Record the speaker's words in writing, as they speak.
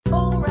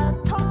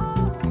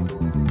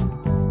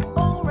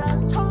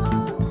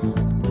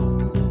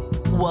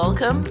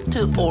welcome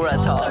to Aura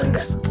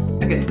Talks.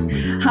 Okay.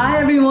 Hi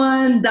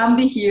everyone,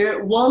 Dambi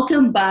here.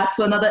 Welcome back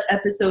to another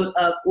episode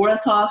of Aura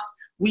Talks.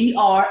 We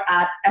are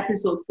at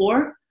episode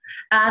 4.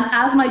 And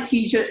as my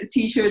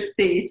t-shirt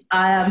states,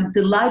 I am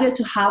delighted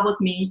to have with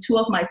me two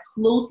of my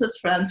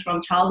closest friends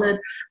from childhood,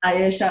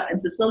 Ayesha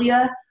and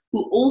Cecilia,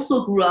 who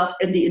also grew up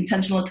in the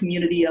intentional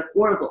community of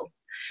Oroville.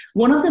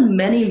 One of the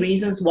many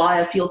reasons why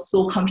I feel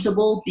so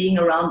comfortable being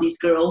around these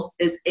girls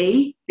is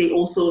A, they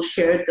also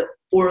shared the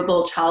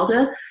Oroville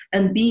childhood,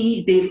 and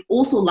B, they've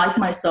also, like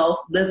myself,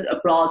 lived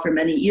abroad for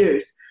many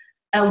years.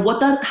 And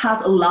what that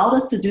has allowed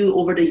us to do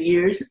over the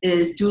years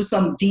is do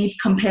some deep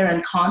compare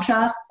and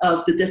contrast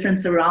of the different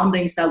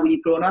surroundings that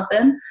we've grown up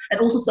in, and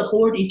also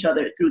support each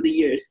other through the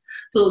years.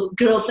 So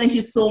girls, thank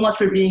you so much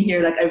for being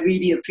here. I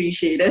really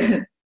appreciate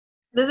it.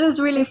 This is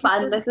really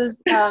fun. This is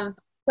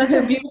such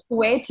a beautiful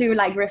way to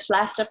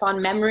reflect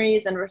upon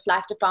memories and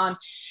reflect upon,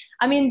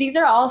 these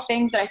are all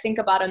things that I think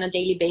about on a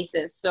daily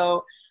basis.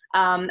 So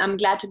I'm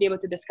glad to be able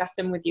to discuss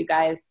them with you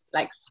guys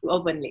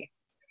openly.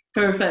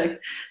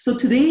 Perfect. So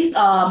today's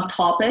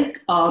topic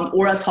on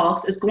Aura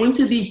Talks is going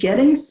to be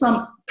getting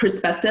some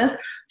perspective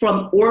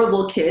from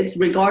Oroville kids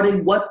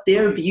regarding what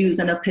their views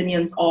and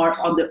opinions are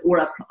on the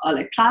Aura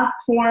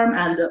platform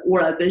and the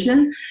Aura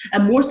vision.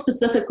 And more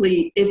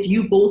specifically, if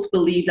you both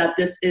believe that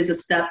this is a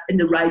step in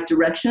the right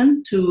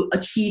direction to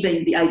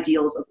achieving the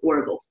ideals of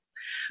Oroville.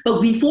 But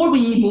before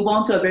we move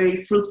on to a very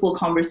fruitful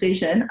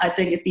conversation, I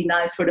think it'd be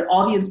nice for the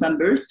audience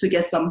members to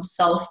get some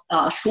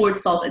short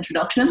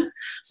self-introductions.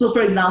 So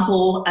for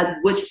example, at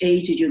which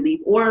age did you leave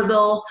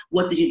Oroville?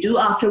 What did you do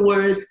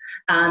afterwards?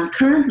 And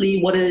currently,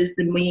 what is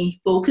the main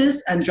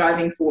focus and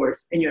driving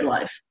force in your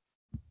life?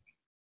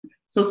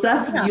 So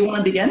Cess, you want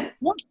to begin?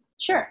 Yeah,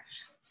 sure.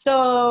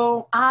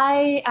 So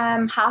I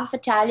am half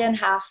Italian,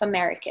 half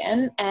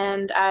American,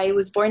 and I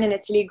was born in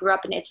Italy, grew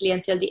up in Italy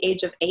until the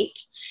age of 8.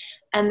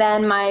 And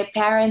then my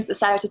parents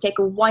decided to take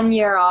 1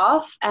 year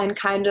off and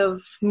kind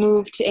of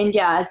move to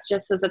India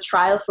as a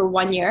trial for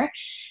 1 year.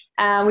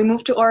 We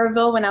moved to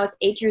Oroville when I was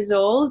 8 years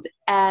old.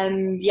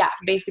 And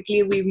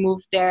basically we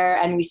moved there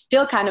and we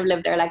still kind of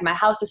live there. My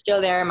house is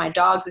still there. My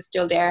dogs are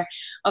still there.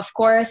 Of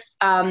course,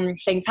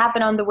 things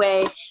happen on the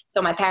way.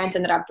 So my parents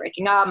ended up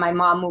breaking up. My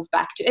mom moved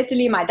back to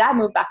Italy. My dad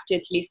moved back to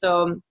Italy.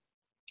 So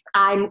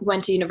I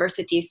went to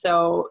university.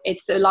 So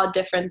it's a lot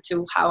different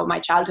to how my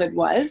childhood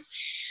was.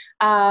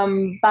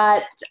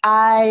 But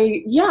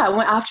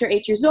after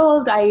 8 years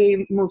old,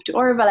 I moved to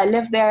Oroville. I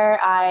lived there.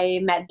 I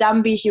met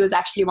Dambi. She was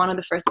actually one of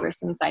the first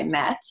persons I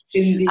met.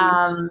 Indeed.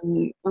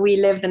 We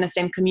lived in the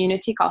same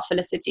community called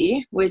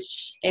Felicity,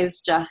 which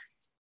is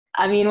just,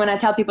 when I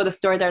tell people the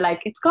story, they're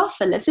like, it's called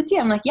Felicity?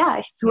 I'm like, yeah,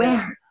 I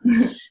swear.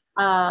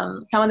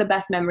 Some of the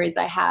best memories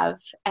I have.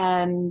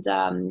 And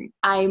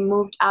I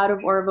moved out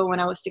of Oroville when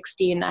I was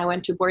 16. I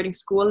went to boarding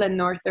school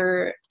in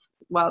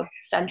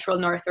central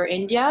northern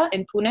India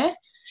in Pune.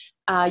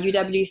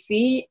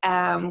 UWC,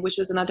 which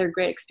was another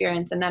great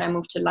experience. And then I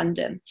moved to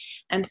London.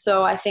 And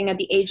so I think at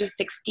the age of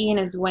 16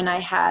 is when I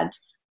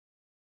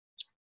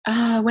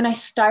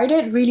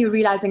started really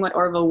realizing what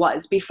Oroville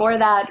was. Before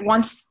that,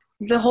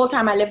 the whole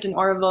time I lived in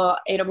Oroville,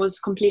 it was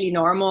completely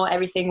normal.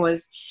 Everything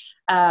was,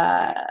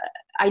 I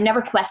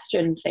never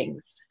questioned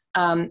things.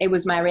 It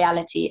was my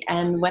reality.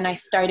 And when I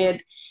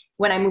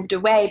moved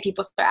away,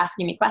 people started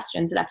asking me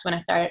questions. That's when I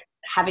started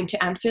having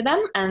to answer them.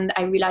 And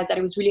I realized that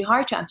it was really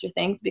hard to answer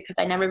things because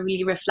I never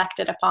really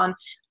reflected upon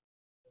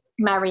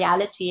my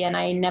reality. And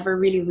I never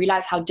really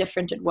realized how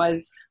different it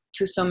was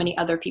to so many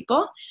other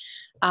people.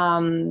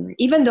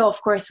 Even though,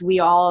 of course, we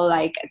all,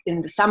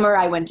 in the summer,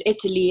 I went to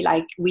Italy,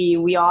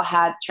 we all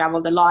had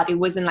traveled a lot. It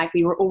wasn't like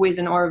we were always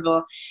in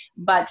Oroville,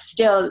 but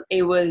still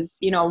it was,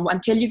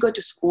 until you go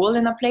to school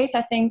in a place,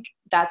 I think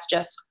that's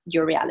just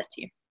your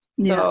reality.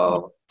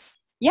 So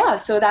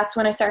so that's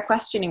when I started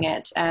questioning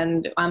it.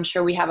 And I'm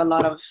sure we have a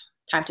lot of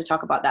time to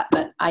talk about that.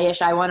 But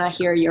Ayesha, I want to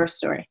hear your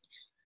story.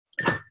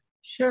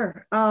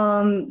 Sure.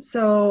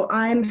 So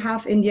I'm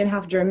half Indian,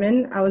 half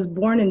German. I was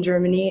born in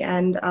Germany,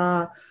 and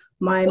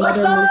my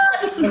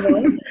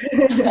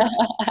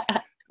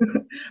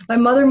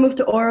mother moved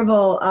to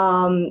Oroville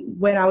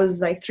when I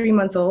was 3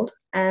 months old.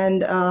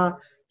 And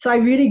so I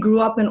really grew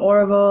up in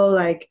Oroville.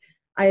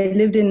 I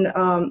lived in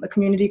a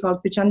community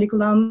called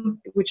Pichandikulam,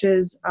 which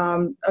is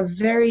a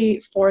very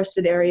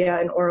forested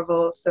area in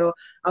Oroville. So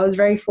I was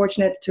very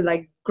fortunate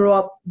to grow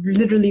up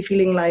literally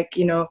feeling I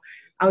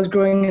was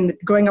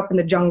growing up in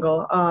the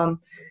jungle.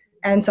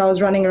 And so I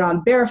was running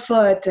around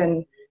barefoot.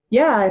 And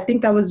I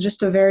think that was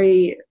just a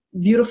very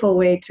beautiful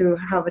way to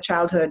have a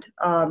childhood.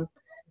 I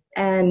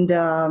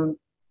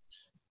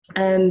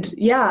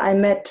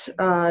met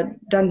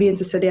Danbi and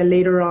Cecilia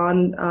later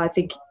on. I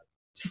think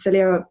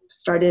Cecilia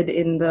started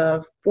in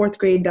the 4th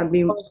grade,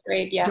 Danbi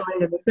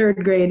joined in the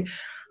 3rd grade.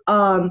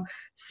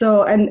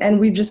 And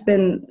we've just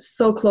been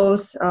so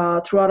close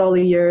throughout all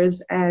the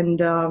years.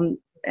 And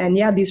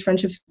these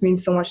friendships mean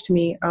so much to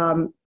me.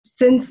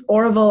 Since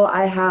Oroville,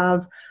 I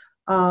have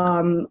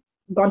gone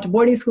to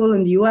boarding school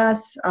in the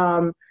US.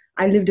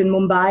 I lived in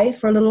Mumbai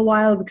for a little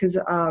while because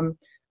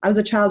I was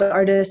a child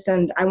artist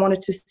and I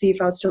wanted to see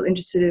if I was still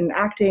interested in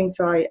acting.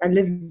 So I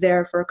lived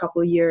there for a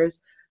couple of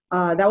years.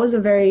 That was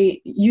a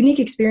very unique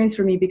experience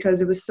for me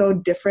because it was so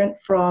different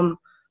from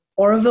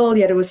Oroville,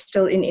 yet it was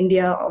still in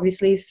India,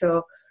 obviously.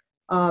 So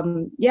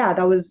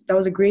that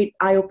was a great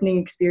eye-opening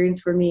experience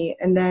for me.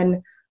 And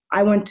then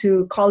I went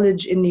to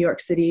college in New York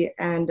City,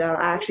 and I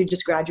actually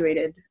just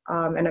graduated.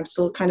 And I'm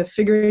still kind of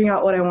figuring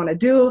out what I want to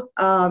do.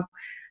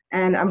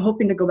 And I'm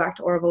hoping to go back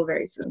to Oroville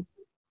very soon.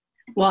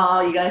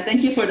 Wow, you guys,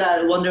 thank you for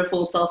that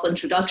wonderful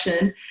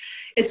self-introduction.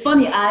 It's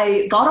funny,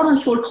 I got on a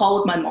short call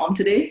with my mom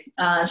today.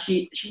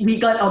 We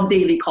got on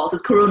daily calls.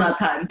 It's Corona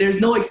times.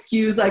 There's no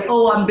excuse like,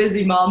 oh, I'm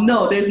busy, Mom.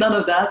 No, there's none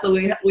of that. So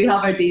we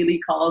have our daily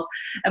calls.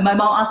 And my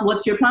mom asked,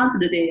 what's your plan for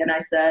the day? And I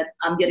said,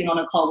 I'm getting on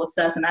a call with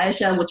Sess and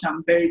Aisha, which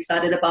I'm very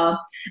excited about.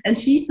 And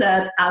she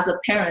said, as a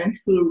parent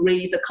who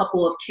raised a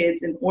couple of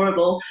kids in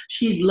Oroville,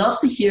 she'd love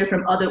to hear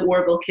from other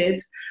Oroville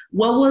kids.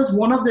 What was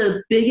one of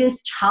the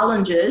biggest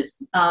challenges?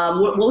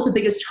 What was the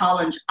biggest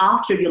challenge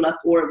after you left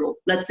Oroville?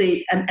 Let's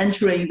say, and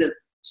entering the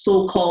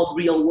so-called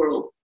real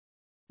world?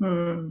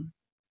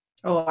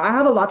 Oh, I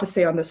have a lot to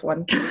say on this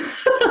one. Do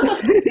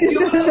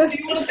you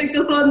want to take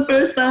this one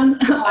first then?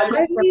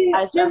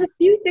 There's a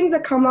few things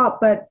that come up,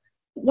 but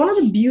one of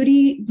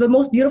the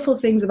most beautiful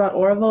things about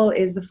Oroville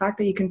is the fact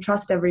that you can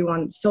trust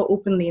everyone so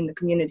openly in the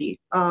community.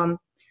 And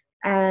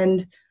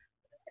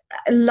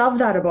I love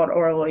that about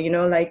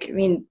Oroville,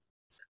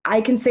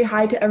 I can say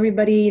hi to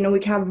everybody, we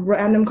can have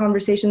random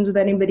conversations with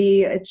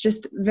anybody. It's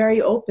just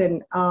very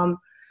open.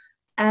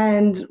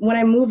 And when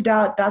I moved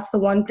out, that's the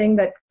one thing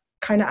that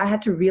kind of I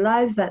had to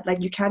realize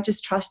that you can't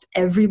just trust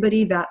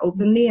everybody that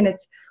openly. And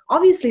it's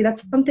obviously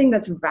that's something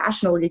that's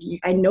rational.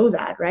 I know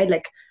that, right?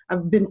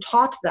 I've been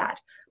taught that.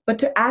 But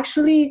to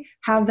actually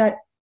have that,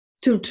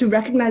 to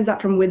recognize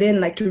that from within,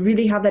 to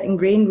really have that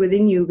ingrained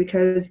within you,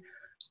 because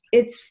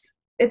it's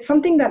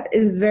something that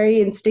is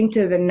very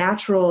instinctive and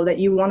natural that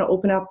you want to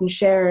open up and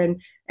share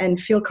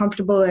and feel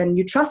comfortable, and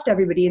you trust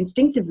everybody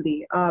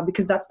instinctively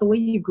because that's the way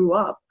you grew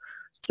up.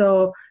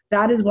 So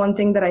that is one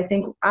thing that I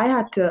think I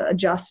had to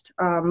adjust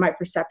my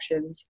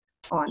perceptions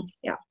on.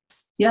 Yeah.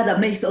 Yeah, that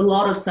makes a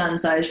lot of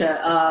sense, Aisha.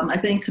 I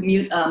think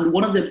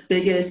one of the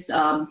biggest,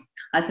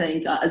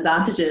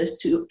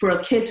 advantages for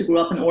a kid to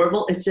grow up in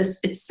Oroville is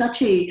it's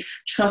such a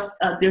trust.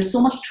 There's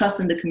so much trust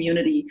in the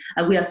community,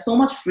 and we have so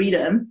much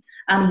freedom.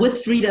 And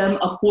with freedom,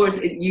 of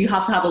course, you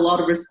have to have a lot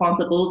of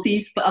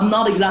responsibilities. But I'm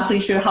not exactly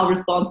sure how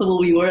responsible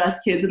we were as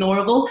kids in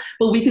Oroville,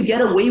 but we could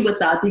get away with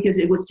that because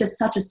it was just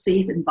such a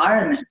safe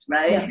environment,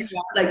 right? Yeah,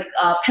 exactly.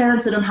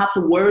 Parents didn't have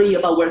to worry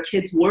about where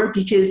kids were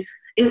because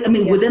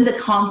within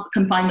the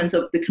confinements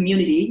of the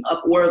community of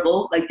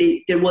Oroville,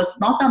 there was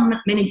not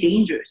that many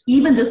dangers.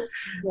 Even just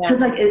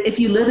because, if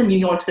you live in New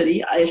York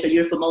City, Aisha,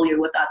 you're familiar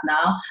with that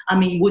now.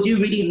 Would you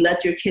really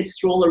let your kids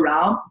stroll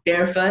around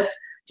barefoot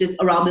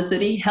just around the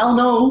city? Hell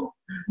no.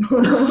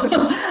 So,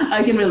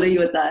 I can relate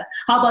with that.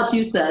 How about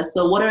you, Sess?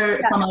 So what are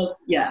some of,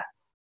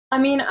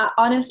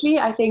 honestly,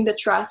 I think the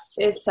trust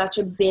is such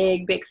a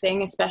big, big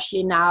thing,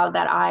 especially now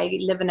that I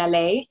live in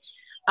LA.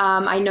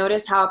 I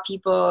notice how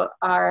people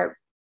are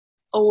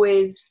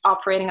always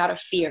operating out of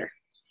fear.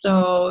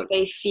 So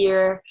they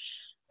fear,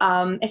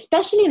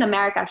 especially in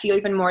America, I feel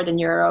even more than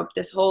Europe,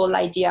 this whole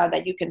idea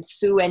that you can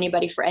sue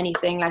anybody for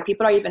anything.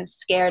 People are even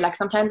scared.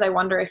 Sometimes I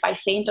wonder if I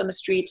faint on the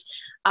street,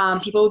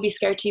 people would be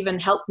scared to even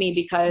help me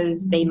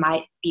because they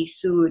might be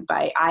sued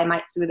I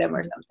might sue them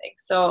or something.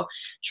 So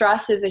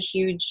trust is a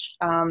huge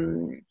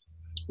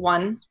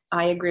one.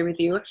 I agree with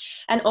you.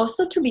 And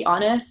also, to be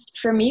honest,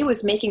 for me, it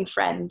was making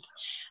friends.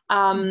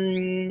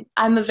 I'm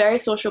a very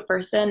social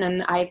person,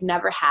 and I've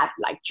never had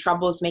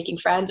troubles making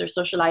friends or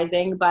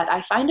socializing, but I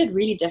find it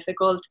really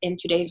difficult in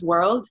today's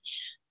world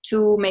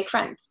to make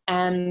friends.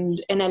 And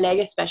in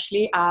LA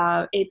especially,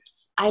 I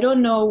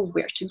don't know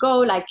where to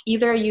go.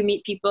 Either you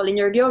meet people in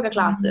your yoga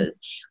classes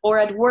or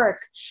at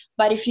work,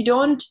 but if you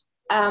don't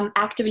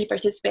actively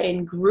participate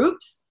in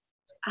groups,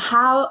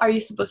 how are you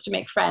supposed to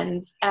make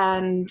friends?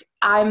 And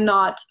I'm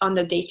not on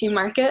the dating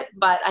market,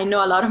 but I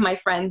know a lot of my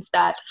friends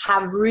that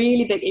have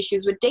really big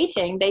issues with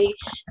dating. They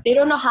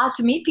don't know how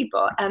to meet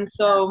people. And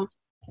so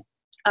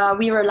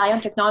we rely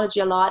on technology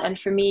a lot. And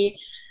for me,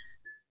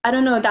 I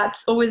don't know,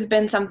 that's always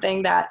been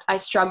something that I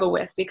struggle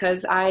with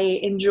because I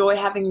enjoy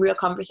having real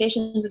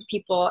conversations with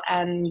people,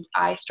 and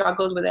I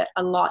struggled with it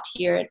a lot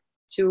here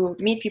to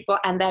meet people.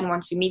 And then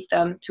once you meet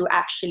them, to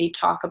actually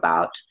talk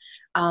about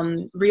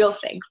real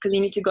thing, because you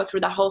need to go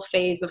through that whole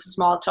phase of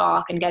small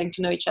talk and getting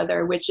to know each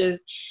other, which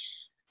is,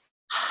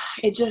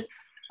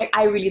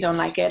 I really don't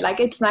like it.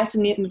 It's nice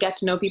to get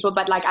to know people,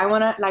 but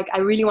I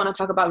really want to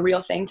talk about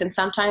real things. And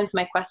sometimes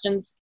my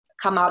questions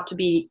come out to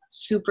be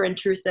super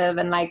intrusive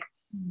and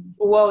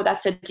whoa,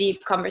 that's a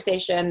deep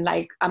conversation.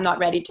 I'm not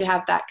ready to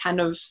have that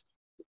kind of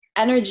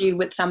energy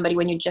with somebody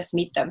when you just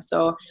meet them.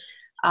 So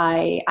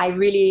I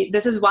really,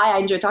 this is why I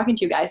enjoy talking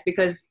to you guys,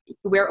 because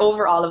we're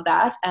over all of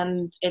that,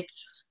 and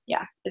it's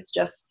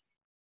just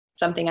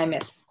something I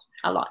miss.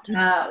 a lot.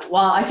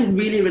 Wow, I can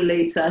really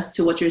relate, Seth,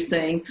 to what you're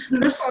saying.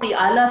 Personally,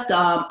 I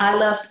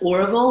left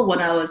Oroville when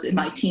I was in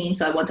my teens.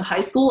 So I went to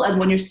high school, and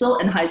when you're still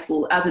in high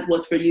school, as it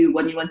was for you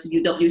when you went to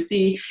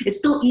UWC, it's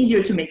still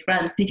easier to make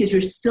friends because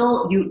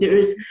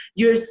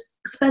you're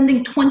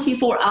spending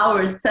 24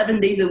 hours, 7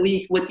 days a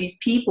week with these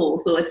people.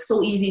 So it's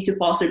so easy to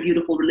foster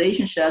beautiful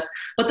relationships.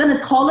 But then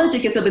at college,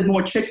 it gets a bit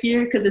more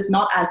trickier because it's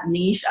not as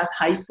niche as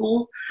high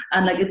schools.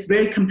 And like, it's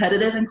very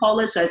competitive in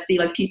college. So I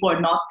feel like people are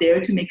not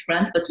there to make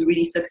friends, but to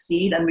really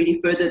succeed and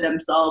really further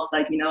themselves,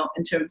 like, you know,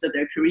 in terms of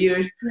their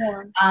careers.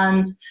 Yeah.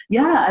 And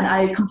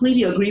I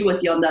completely agree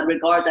with you on that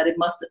regard, that it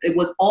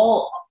was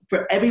all,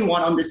 for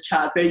everyone on this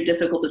chat, very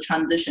difficult to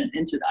transition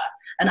into that.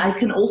 And I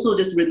can also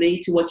just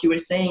relate to what you were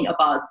saying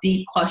about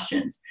deep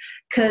questions.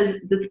 Because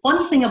the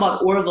funny thing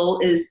about Oroville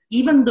is,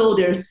 even though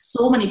there's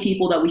so many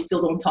people that we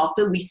still don't talk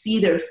to, we see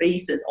their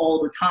faces all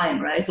the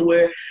time, right? So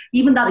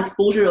even that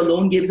exposure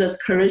alone gives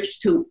us courage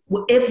to,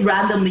 if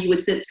randomly we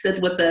sit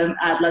with them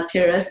at La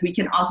Terrace, we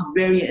can ask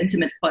very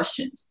intimate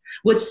questions,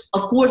 which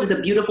of course is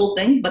a beautiful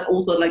thing, but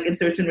also like in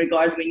certain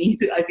regards,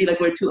 I feel like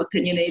we're too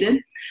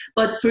opinionated.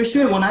 But for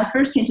sure, when I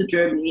first came to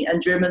Germany,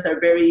 and Germans are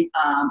very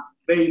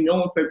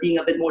known for being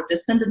a bit more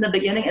distant in the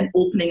beginning and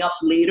opening up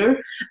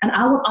later. And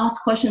I would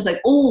ask questions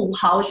like, oh,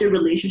 how's your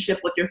relationship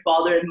with your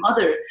father and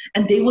mother?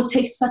 And they would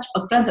take such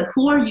offense, like,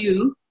 who are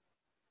you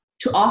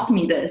to ask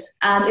me this?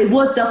 And it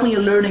was definitely a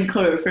learning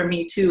curve for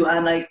me too.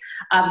 And like,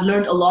 I've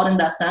learned a lot in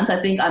that sense. I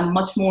think I'm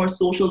much more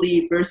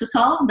socially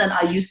versatile than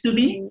I used to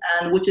be,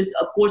 and which is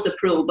of course a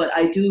pro, but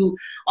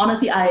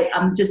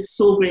I'm just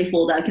so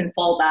grateful that I can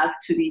fall back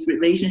to these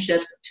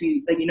relationships,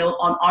 to, like, you know,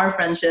 on our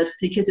friendships,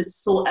 because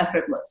it's so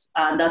effortless.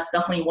 And that's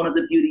definitely one of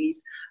the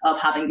beauties of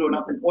having grown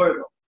up in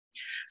Oroville.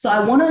 So I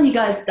want you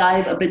guys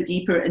dive a bit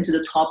deeper into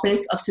the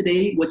topic of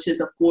today, which is,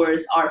 of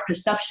course, our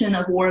perception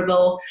of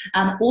Oroville,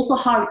 and also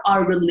how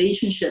our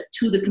relationship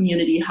to the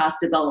community has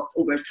developed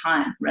over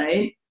time,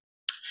 right?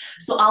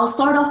 So I'll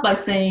start off by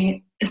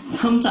saying,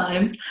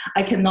 sometimes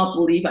I cannot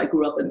believe I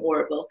grew up in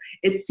Oroville.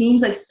 It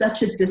seems like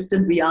such a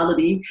distant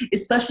reality,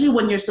 especially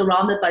when you're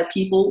surrounded by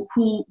people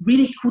who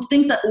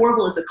think that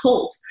Oroville is a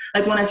cult.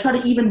 Like, when I try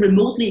to even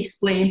remotely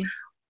explain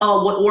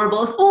what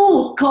Oroville is,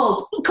 oh,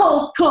 cult.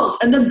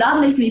 And then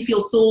that makes me feel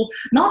so,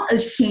 not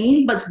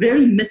ashamed, but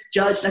very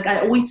misjudged. Like,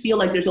 I always feel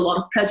like there's a lot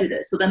of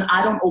prejudice. So then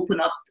I don't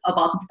open up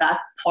about that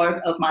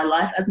part of my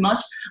life as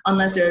much,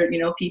 unless there are, you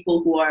know,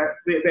 people who are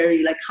very,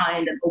 very like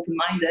kind and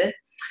open-minded.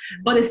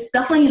 But it's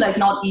definitely like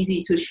not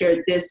easy to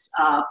share this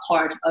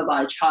part of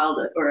our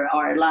childhood or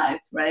our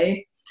life,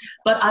 right?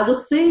 But I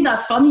would say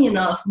that, funny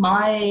enough,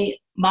 my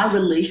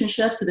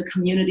relationship to the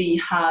community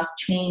has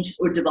changed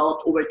or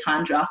developed over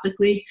time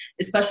drastically.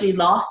 Especially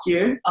last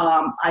year,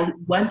 I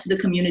went to the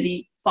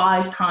community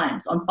 5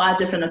 times on 5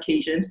 different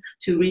occasions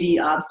to really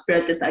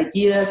spread this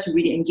idea, to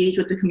really engage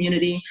with the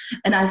community.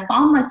 And I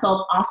found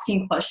myself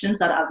asking questions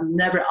that I've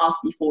never asked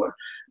before.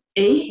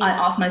 I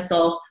asked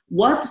myself,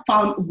 what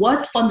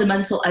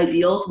fundamental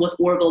ideals was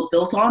Oroville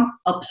built on,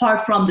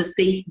 apart from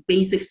the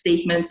basic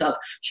statements of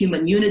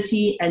human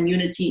unity and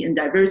unity in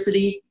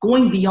diversity?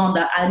 Going beyond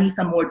that, I need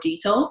some more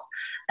details.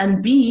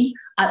 And B,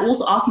 I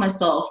also asked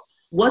myself,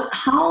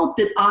 how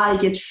did I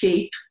get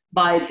shaped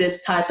by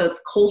this type of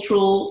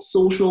cultural,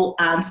 social,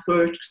 and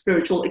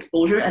spiritual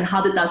exposure, and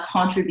how did that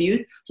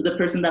contribute to the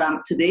person that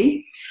I'm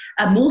today?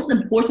 And most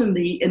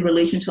importantly, in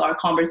relation to our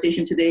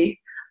conversation today,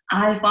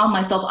 I found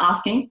myself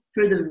asking,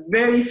 for the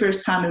very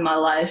first time in my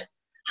life,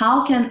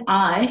 how can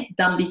I,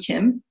 Dambi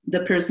Kim,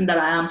 the person that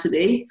I am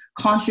today,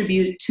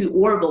 contribute to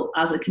Oroville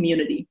as a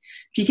community?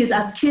 Because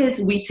as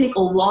kids, we take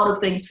a lot of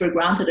things for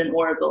granted in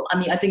Oroville. I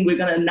mean, I think we're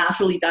going to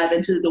naturally dive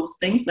into those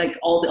things, like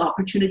all the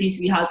opportunities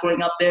we had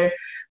growing up there.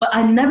 But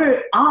I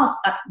never asked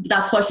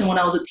that question when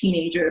I was a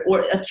teenager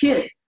or a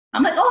kid.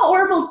 I'm like, oh,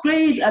 Oroville's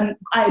great. And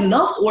I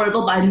loved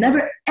Oroville, but I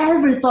never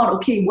ever thought,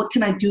 okay, what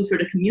can I do for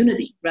the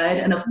community, right?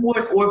 And of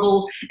course,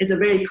 Oroville is a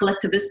very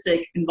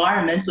collectivistic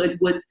environment. So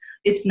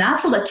it's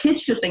natural that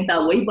kids should think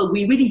that way, but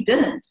we really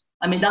didn't.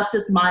 I mean, that's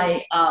just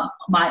my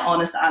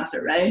honest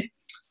answer, right?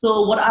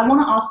 So what I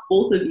want to ask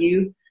both of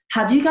you,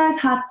 have you guys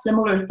had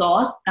similar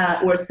thoughts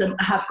or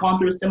have gone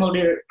through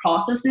similar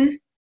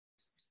processes?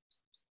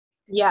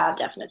 Yeah,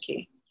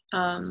 definitely.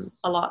 A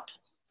lot.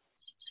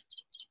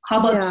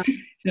 How about you?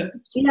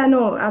 Yeah,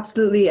 no,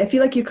 absolutely. I feel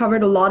like you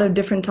covered a lot of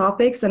different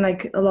topics and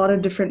like a lot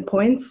of different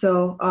points.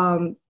 So,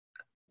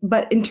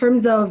 but in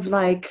terms of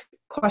like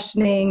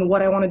questioning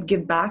what I want to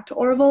give back to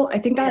Oroville, I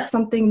think that's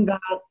something that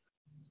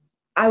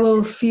I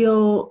will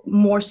feel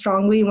more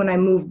strongly when I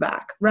move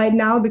back. Right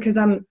now, because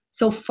I'm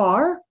so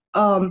far,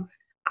 I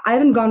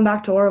haven't gone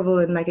back to Oroville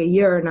in like a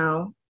year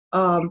now.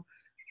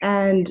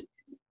 And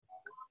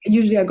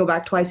usually I go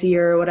back twice a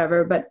year or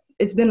whatever, but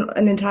it's been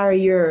an entire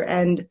year,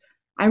 and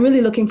I'm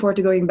really looking forward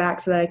to going back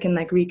so that I can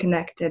like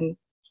reconnect and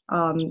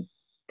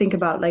think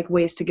about like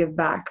ways to give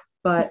back.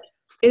 But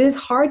it is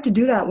hard to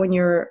do that when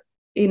you're,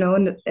 you know,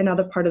 in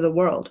another part of the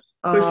world.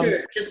 For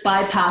sure, just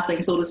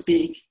bypassing, so to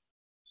speak.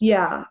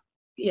 Yeah.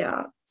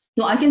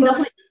 No, I can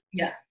definitely,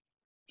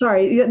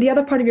 sorry, the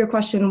other part of your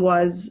question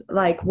was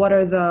like, what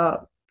are the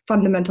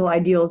fundamental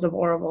ideals of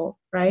Oroville,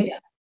 right? Yeah.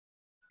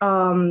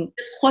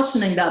 Just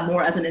questioning that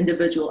more as an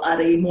individual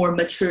at a more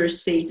mature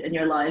state in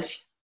your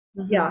life.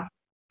 Yeah.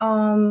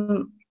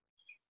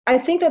 I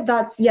think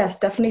that's, yes,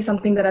 definitely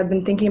something that I've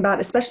been thinking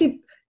about, especially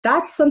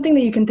that's something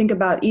that you can think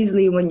about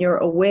easily when you're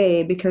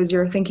away, because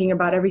you're thinking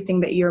about everything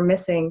that you're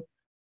missing,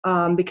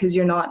 because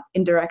you're not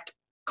in direct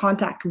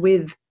contact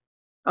with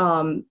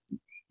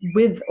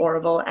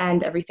Oroville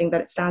and everything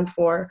that it stands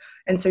for.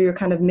 And so you're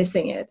kind of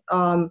missing it.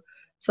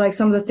 So like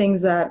some of the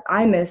things that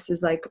I miss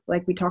is like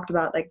we talked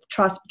about, like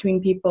trust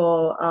between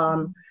people,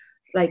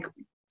 like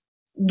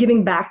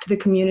giving back to the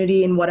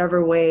community in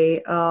whatever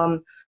way,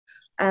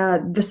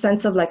 the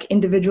sense of like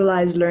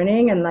individualized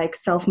learning and like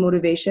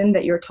self-motivation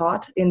that you're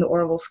taught in the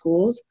Oroville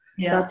schools.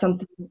 Yeah. That's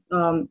something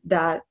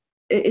that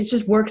it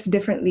just works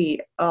differently.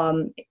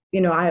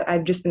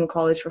 I've just been in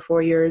college for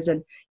 4 years,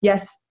 and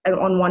yes,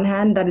 on one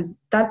hand,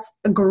 that's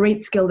a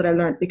great skill that I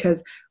learned,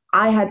 because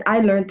I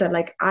learned that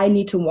like I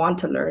need to want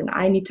to learn,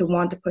 I need to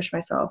want to push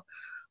myself.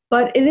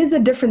 But it is a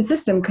different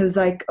system, because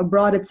like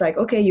abroad, it's like,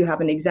 okay, you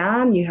have an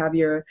exam, you have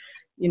your,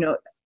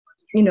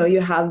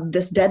 you have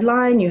this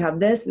deadline, you have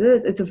this.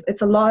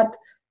 It's a lot.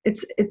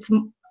 It's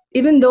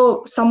even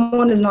though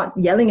someone is not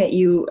yelling at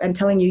you and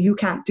telling you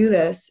can't do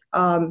this,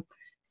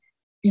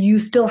 you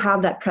still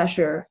have that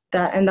pressure,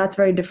 and that's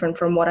very different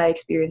from what I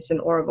experienced in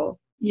Oroville.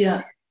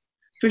 Yeah,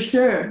 for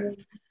sure.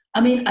 I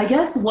mean, I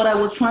guess what I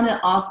was trying to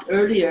ask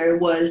earlier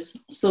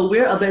was, so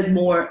we're a bit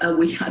more,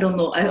 I don't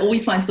know, I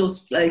always find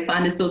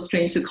it so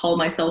strange to call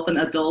myself an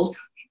adult.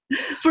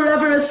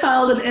 Forever a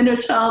child, an inner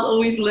child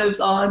always lives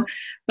on.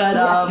 But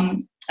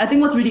I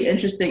think what's really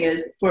interesting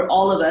is for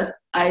all of us,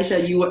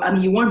 Aisha,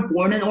 you weren't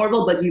born in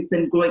Oroville, but you've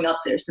been growing up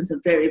there since a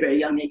very, very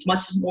young age, much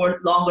more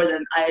longer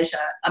than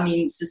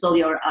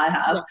Cecilia or I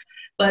have. Yeah.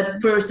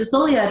 But for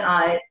Cecilia and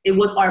I, it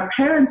was our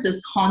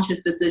parents'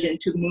 conscious decision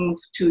to move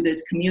to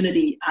this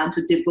community and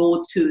to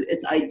devote to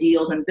its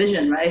ideals and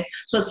vision, right?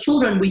 So as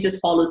children, we just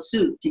followed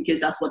suit,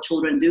 because that's what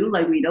children do.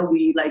 Like, we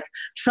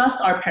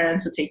trust our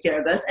parents to take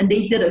care of us, and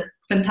they did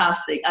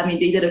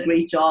they did a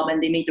great job,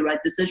 and they made the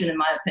right decision, in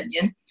my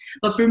opinion.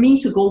 But for me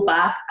to go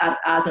back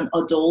as an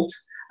adult,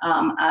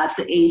 at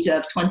the age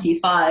of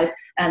 25,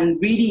 and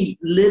really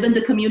live in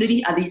the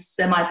community, at least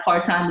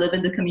semi-part-time live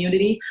in the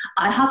community,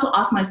 I had to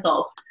ask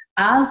myself,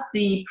 as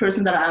the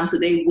person that I am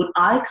today, would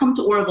I come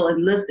to Oroville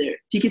and live there?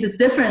 Because it's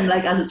different,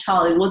 like as a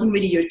child, it wasn't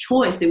really your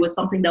choice. It was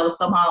something that was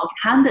somehow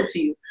handed to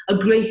you, a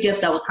great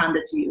gift that was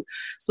handed to you.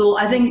 So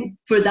I think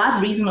for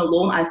that reason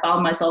alone, I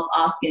found myself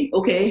asking,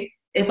 okay,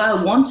 if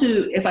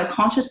I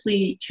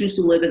consciously choose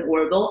to live in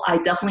Oroville, I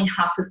definitely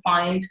have to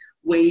find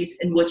ways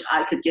in which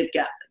I could give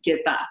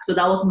back. So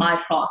that was my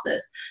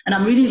process. And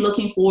I'm really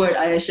looking forward,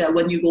 Aisha,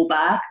 when you go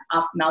back,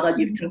 now that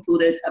you've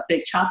concluded a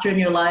big chapter in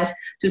your life,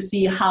 to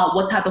see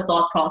what type of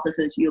thought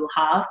processes you'll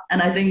have.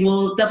 And I think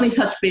we'll definitely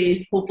touch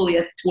base, hopefully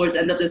towards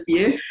the end of this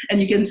year, and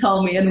you can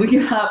tell me, and we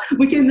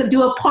can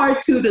do a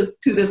part to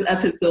this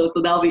episode.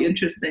 So that'll be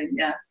interesting.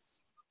 Yeah.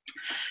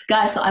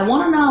 Guys, so I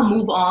want to now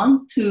move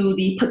on to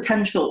the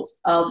potentials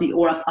of the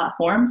Aura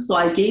platform. So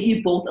I gave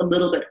you both a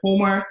little bit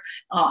homework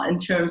in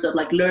terms of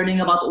like learning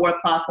about the Aura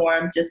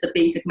platform, just the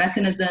basic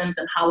mechanisms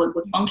and how it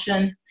would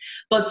function.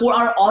 But for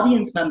our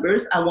audience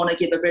members, I want to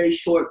give a very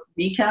short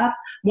recap,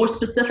 more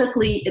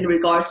specifically in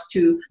regards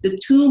to the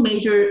two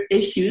major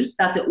issues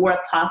that the Aura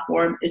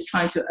platform is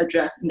trying to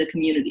address in the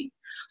community.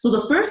 So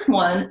the first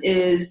one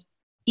is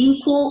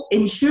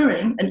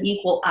ensuring an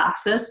equal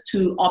access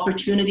to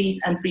opportunities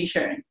and free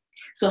sharing.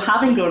 So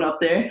having grown up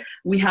there,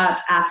 we had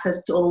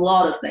access to a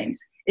lot of things.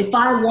 If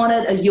I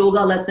wanted a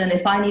yoga lesson,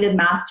 if I needed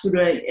math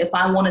tutoring, if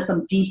I wanted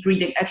some deep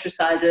breathing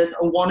exercises,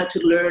 or wanted to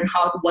learn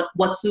what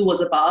Watsu was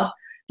about,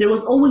 there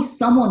was always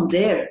someone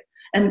there.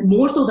 And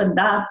more so than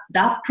that,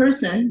 that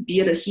person, be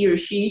it a he or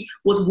she,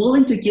 was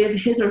willing to give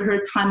his or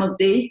her time of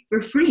day for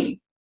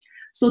free.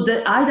 So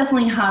that I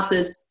definitely had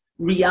this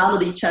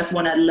reality check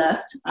when I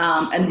left,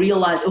 and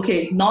realized,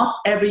 okay, not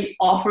every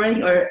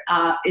offering or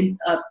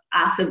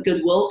act of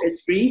goodwill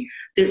is free.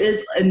 There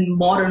is, in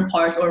modern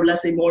parts, or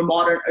let's say more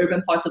modern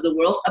urban parts of the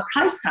world, a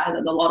price tag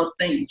on a lot of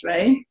things,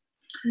 right?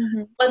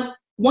 Mm-hmm. But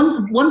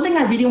one thing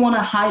I really want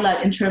to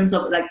highlight in terms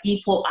of like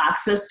equal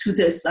access to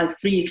this like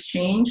free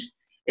exchange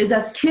is,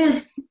 as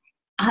kids,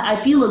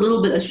 I feel a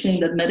little bit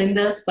ashamed admitting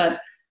this, but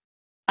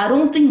I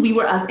don't think we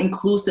were as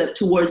inclusive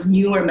towards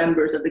newer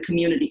members of the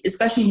community,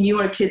 especially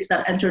newer kids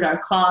that entered our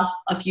class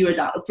a few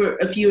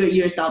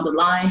years down the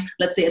line,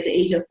 let's say at the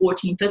age of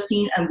 14,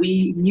 15, and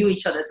we knew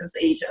each other since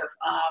the age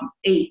of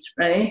 8,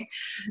 right?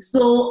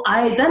 So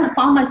I then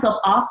found myself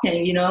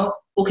asking,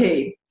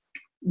 okay,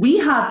 we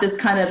had this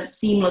kind of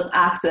seamless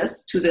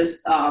access to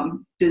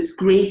this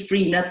great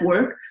free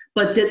network,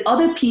 but did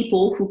other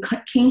people who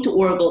came to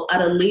Oroville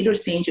at a later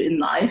stage in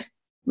life,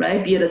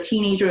 right, be it a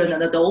teenager and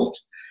an adult,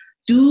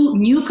 do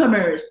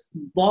newcomers,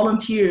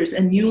 volunteers,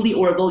 and newly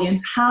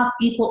Orovillians have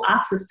equal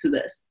access to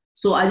this?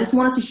 So I just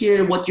wanted to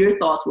hear what your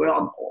thoughts were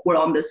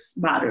on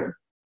this matter.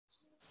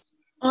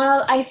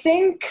 Well, I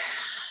think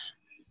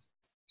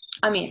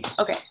I mean,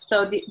 okay,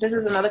 so this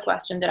is another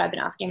question that I've been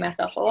asking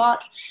myself a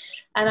lot.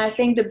 And I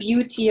think the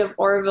beauty of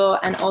Oroville,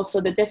 and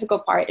also the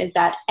difficult part, is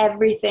that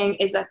everything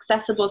is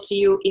accessible to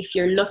you if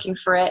you're looking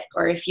for it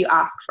or if you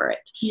ask for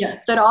it.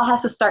 Yes. So it all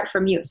has to start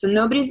from you. So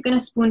nobody's going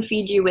to spoon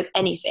feed you with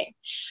anything.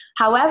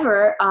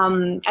 However,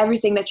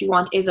 everything that you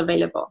want is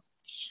available.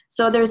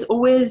 So there's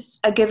always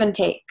a give and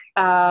take.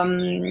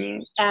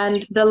 And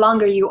the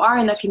longer you are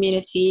in a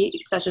community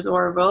such as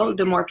Oroville,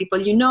 the more people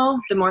you know,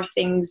 the more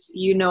things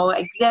you know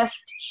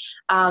exist,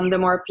 the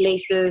more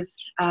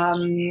places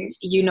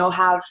you know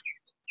have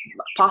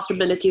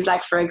possibilities.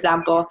 Like, for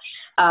example,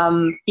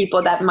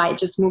 people that might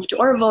just move to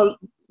Oroville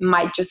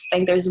might just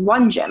think there's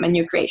one gym in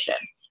New Creation,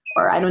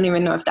 or I don't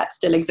even know if that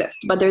still exists,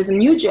 but there's a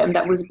new gym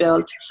that was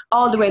built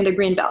all the way in the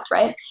Greenbelt,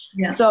 right?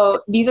 Yeah.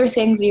 So these are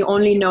things you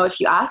only know if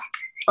you ask,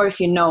 or if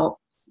you know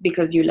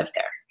because you live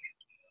there.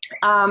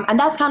 And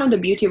that's kind of the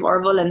beauty of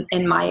Oroville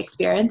in my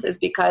experience, is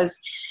because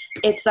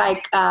it's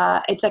like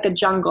a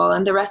jungle,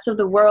 and the rest of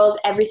the world,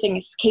 everything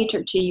is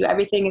catered to you.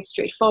 Everything is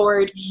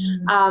straightforward.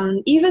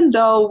 Even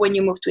though when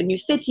you move to a new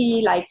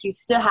city, like, you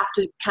still have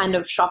to kind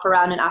of shop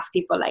around and ask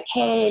people like,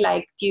 hey,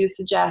 like, do you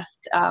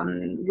suggest,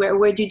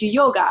 where do you do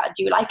yoga?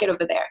 Do you like it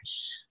over there?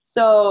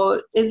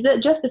 So is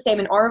it just the same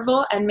in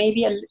Oroville? And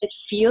maybe it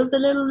feels a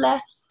little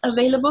less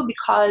available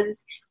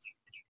because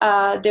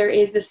there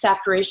is a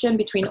separation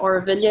between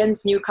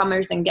Orovillians,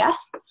 newcomers, and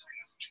guests.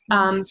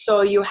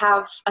 So you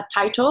have a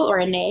title or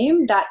a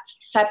name that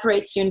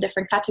separates you in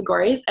different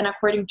categories, and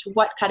according to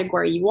what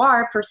category you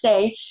are, per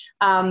se,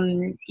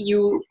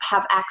 you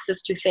have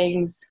access to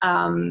things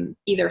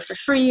either for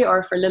free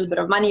or for a little bit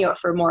of money or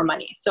for more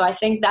money. So I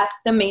think that's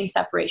the main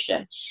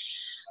separation,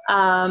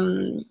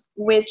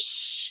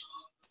 which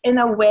in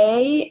a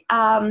way,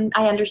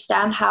 I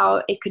understand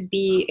how it could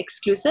be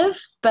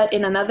exclusive, but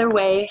in another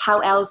way, how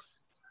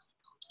else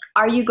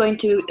are you going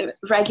to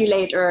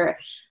regulate or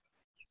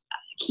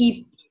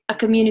keep a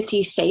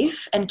community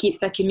safe and keep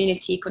a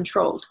community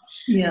controlled?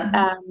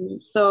 Yeah.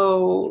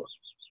 So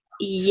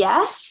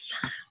yes,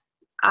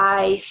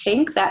 I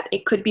think that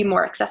it could be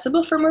more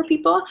accessible for more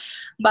people,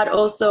 but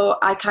also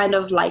I kind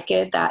of like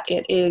it that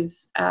it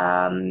is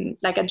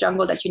like a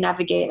jungle that you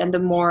navigate, and the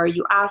more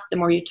you ask, the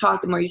more you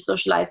talk, the more you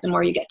socialize, the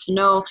more you get to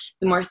know,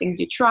 the more things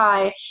you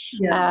try.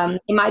 Yeah.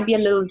 It might be a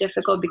little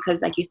difficult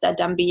because, like you said,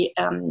 Dambi,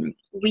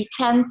 we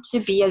tend to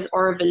be, as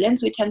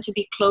Orovillians, we tend to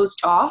be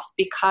closed off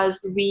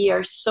because we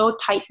are so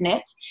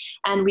tight-knit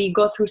and we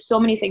go through so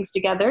many things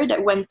together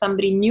that when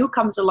somebody new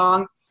comes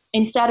along,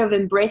 instead of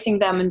embracing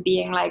them and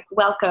being like,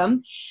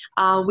 welcome,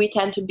 we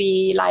tend to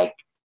be like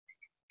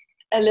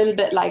a little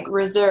bit like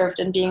reserved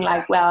and being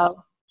like,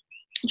 well,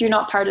 you're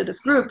not part of this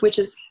group, which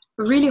is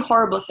a really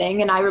horrible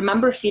thing. And I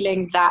remember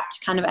feeling that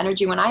kind of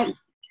energy when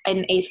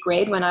in 8th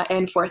grade,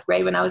 in 4th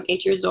grade, when I was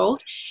 8 years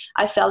old.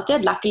 I felt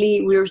it.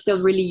 Luckily, we were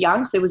still really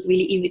young, so it was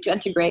really easy to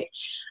integrate.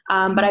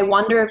 But I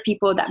wonder if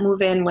people that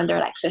move in when they're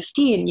like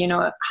 15, you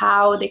know,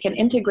 how they can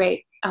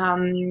integrate.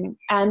 And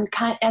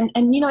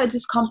you know, it's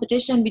this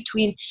competition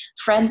between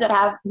friends that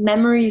have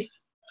memories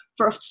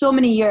for so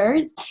many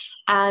years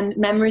and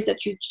memories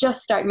that you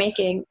just start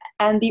making.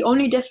 And the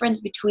only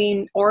difference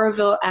between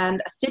Oroville and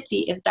a city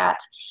is that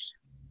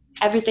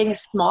everything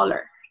is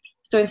smaller.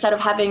 So instead of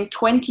having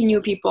 20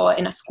 new people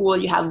in a school,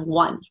 you have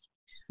one.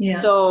 Yeah.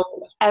 So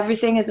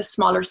everything is a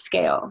smaller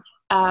scale,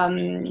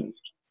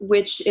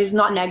 which is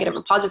not negative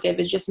or positive.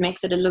 It just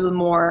makes it a little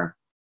more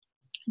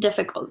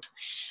difficult.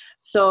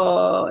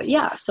 So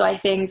yeah, so I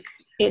think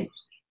it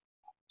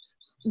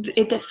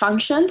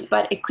functions,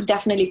 but it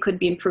definitely could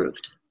be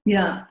improved.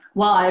 Yeah.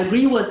 Well, I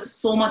agree with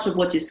so much of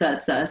what you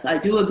said, Sess. I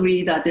do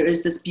agree that there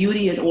is this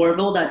beauty in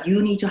Oroville that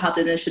you need to have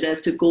the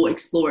initiative to go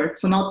explore.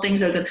 So now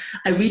things are good.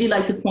 I really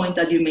like the point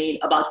that you made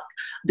about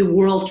the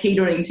world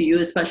catering to you,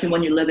 especially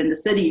when you live in the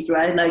cities,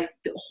 right? Like,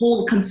 the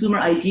whole consumer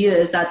idea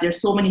is that there's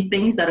so many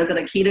things that are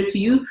going to cater to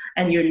you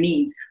and your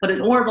needs. But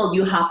in Oroville,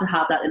 you have to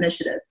have that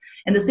initiative.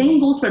 And the same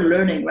goes for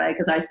learning, right?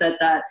 Because I said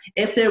that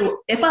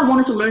if I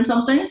wanted to learn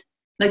something,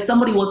 like,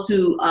 somebody was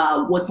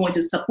going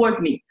to support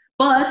me.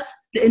 But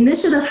the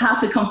initiative had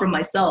to come from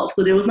myself.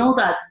 So there was not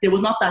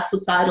that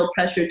societal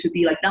pressure to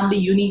be like, Dambi,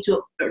 you need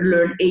to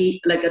learn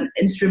an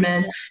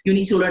instrument. You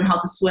need to learn how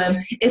to swim.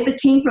 If it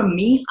came from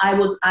me, I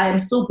am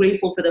so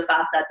grateful for the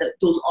fact that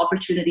those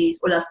opportunities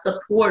or that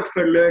support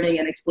for learning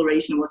and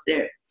exploration was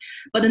there.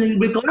 But in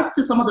regards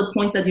to some of the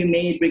points that you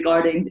made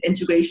regarding the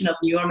integration of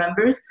newer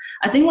members,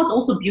 I think what's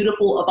also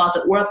beautiful about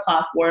the Aura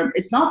platform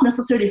is not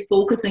necessarily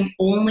focusing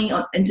only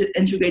on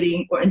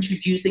integrating or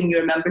introducing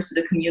your members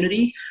to the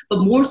community, but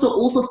more so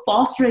also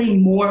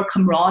fostering more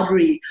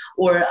camaraderie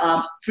or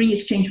free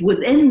exchange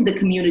within the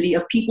community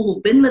of people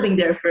who've been living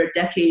there for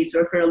decades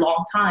or for a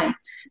long time.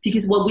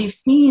 Because what we've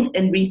seen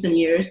in recent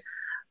years,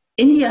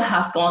 India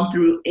has gone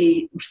through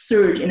a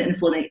surge in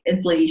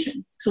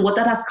inflation. So what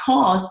that has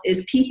caused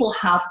is people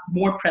have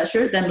more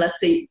pressure than,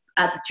 let's say,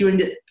 during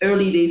the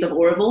early days of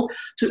Oroville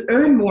to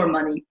earn more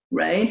money,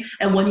 right?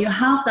 And when you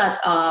have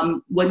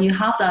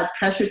that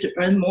pressure to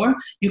earn more,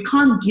 you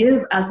can't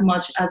give as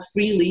much as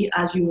freely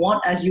as you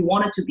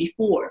wanted to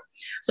before.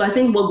 So I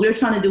think what we're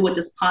trying to do with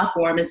this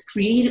platform is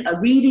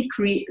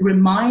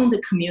remind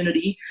the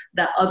community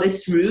that of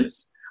its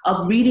roots,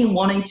 of really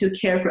wanting to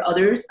care for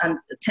others and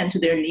tend to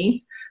their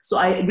needs. So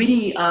I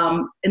really,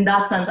 in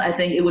that sense, I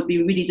think it would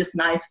be really just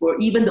nice for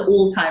even the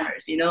old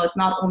timers, it's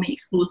not only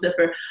exclusive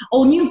for,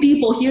 new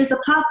people, here's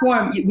the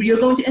platform, you're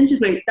going to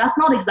integrate. That's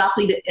not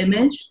exactly the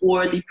image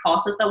or the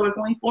process that we're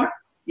going for.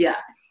 Yeah.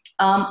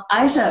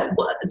 Aisha,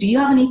 do you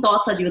have any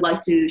thoughts that you would like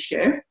to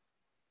share?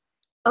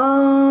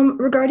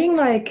 Regarding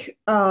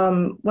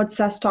what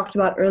Sess talked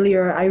about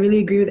earlier, I really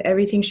agree with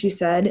everything she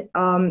said.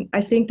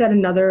 I think that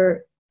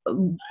another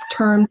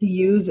term to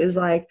use is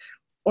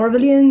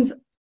Orvillians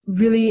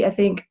really, I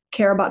think,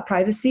 care about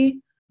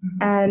privacy.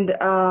 And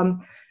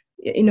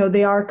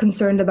they are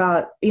concerned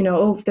about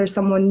if there's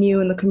someone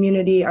new in the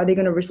community, are they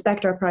going to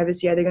respect our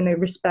privacy, are they going to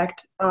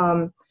respect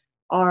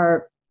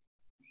our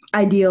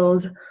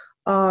ideals?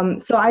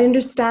 So I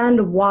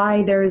understand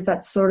why there is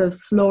that sort of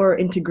slower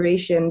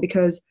integration,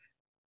 because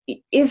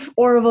if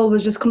Oroville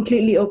was just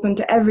completely open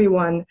to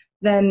everyone,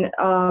 then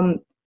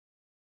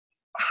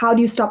how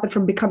do you stop it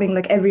from becoming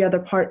like every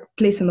other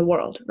place in the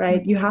world,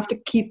 right? You have to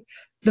keep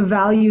the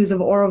values of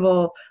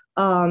Oroville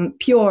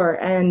pure.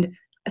 And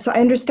so I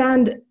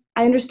understand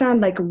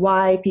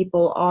why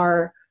people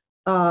are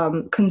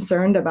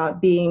concerned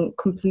about being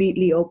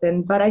completely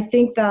open. But I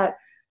think that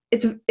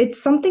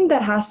it's something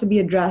that has to be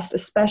addressed,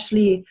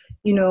 especially,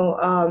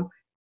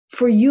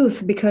 for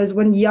youth, because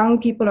when young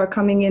people are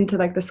coming into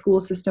the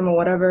school system or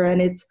whatever,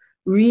 and it's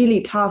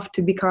really tough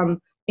to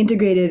become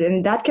integrated,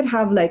 and that can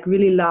have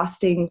really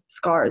lasting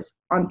scars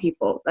on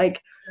people. I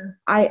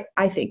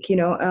think,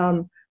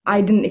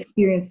 I didn't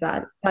experience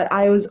that, but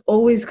I was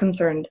always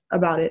concerned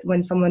about it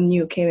when someone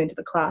new came into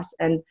the class,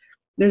 and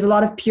there's a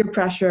lot of peer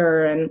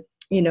pressure. And,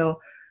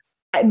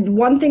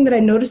 one thing that I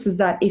noticed is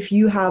that if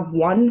you have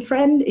one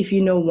friend, if you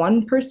know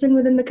one person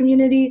within the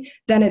community,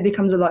 then it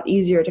becomes a lot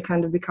easier to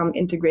kind of become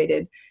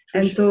integrated.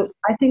 And so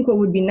I think what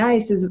would be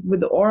nice is with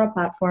the Aura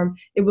platform,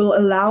 it will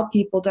allow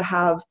people to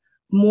have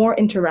more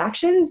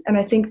interactions. And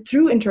I think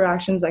through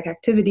interactions like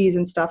activities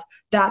and stuff,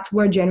 that's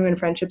where genuine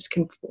friendships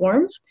can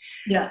form.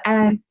 Yeah.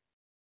 And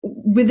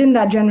within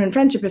that genuine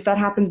friendship, if that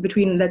happens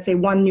between, let's say,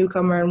 one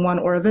newcomer and one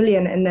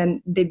Orovillian, and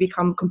then they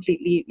become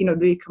completely, they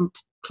become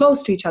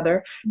close to each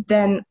other,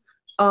 then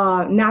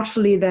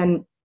naturally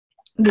then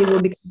they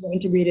will become more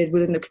integrated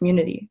within the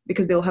community,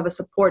 because they'll have a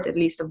support at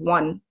least of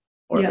one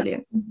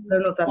Orovillian. Yeah. I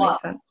don't know if that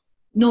makes sense.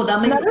 No,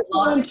 that makes a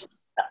lot of sense.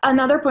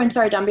 Another point,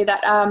 sorry, Dambi,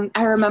 that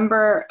I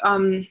remember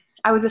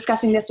I was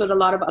discussing this with a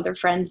lot of other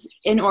friends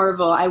in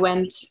Oroville. I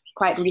went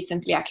quite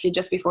recently, actually,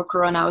 just before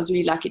Corona. I was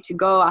really lucky to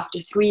go after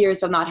 3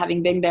 years of not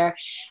having been there.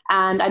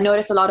 And I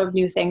noticed a lot of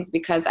new things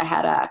because I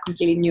had a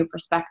completely new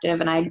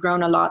perspective and I had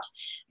grown a lot.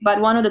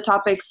 But one of the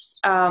topics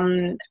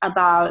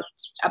about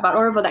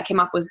Oroville that came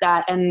up was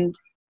that, and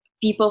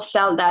people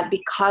felt that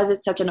because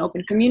it's such an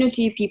open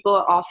community,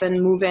 people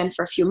often move in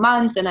for a few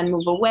months and then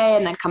move away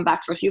and then come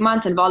back for a few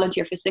months and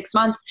volunteer for 6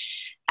 months.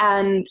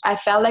 And I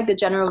felt like the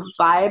general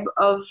vibe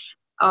of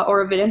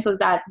Orovillians was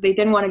that they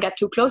didn't want to get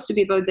too close to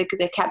people because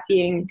they kept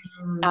being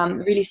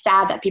really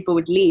sad that people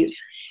would leave,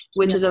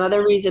 which is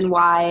another reason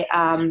why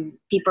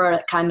people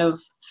kind of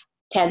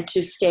tend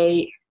to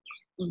stay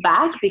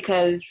back,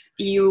 because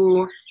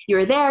you're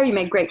there, you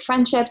make great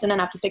friendships, and then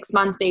after 6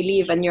 months they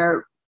leave and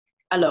you're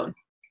alone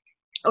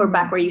or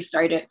back where you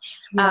started,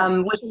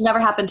 which has never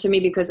happened to me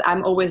because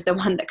I'm always the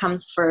one that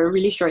comes for a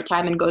really short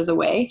time and goes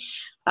away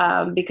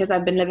because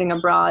I've been living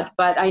abroad.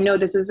 But I know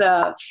this is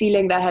a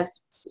feeling that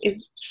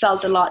is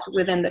felt a lot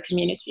within the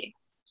community.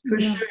 For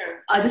sure.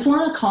 I just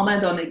want to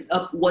comment on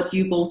what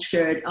you both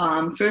shared.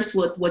 First,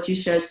 what you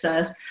shared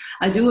says,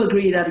 I do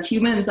agree that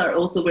humans are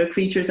also, we're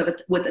creatures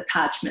with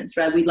attachments,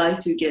 right? We like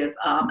to get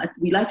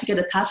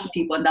attached to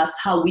people, and that's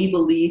how we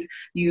believe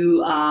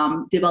you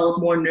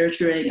develop more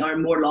nurturing or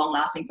more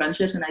long-lasting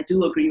friendships, and I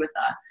do agree with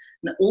that.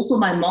 And also,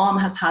 my mom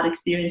has had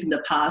experience in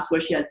the past where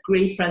she had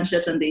great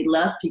friendships and they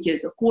left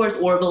because, of course,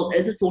 Oroville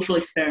is a social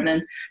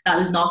experiment that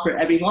is not for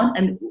everyone.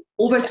 And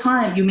over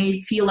time, you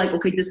may feel like,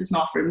 okay, this is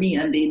not for me,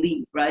 and they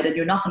leave, right? And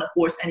you're not going to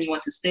force anyone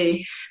to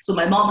stay. So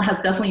my mom has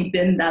definitely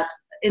been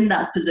in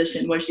that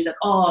position where she's like,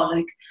 oh,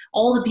 like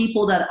all the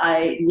people that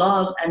I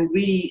love and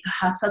really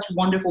had such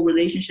wonderful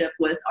relationship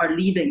with are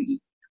leaving me.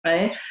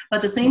 Right. But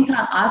at the same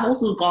time, I've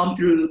also gone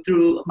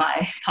through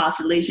my past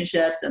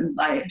relationships and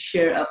my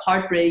share of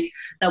heartbreak,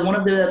 that one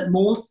of the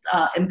most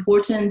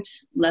important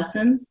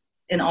lessons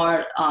in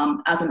our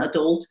as an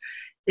adult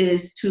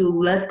is to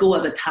let go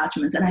of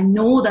attachments. And I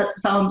know that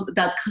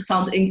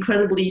sounds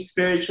incredibly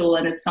spiritual,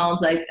 and it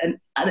sounds like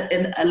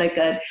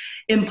an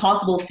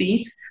impossible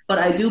feat. But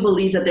I do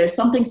believe that there's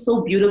something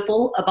so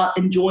beautiful about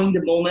enjoying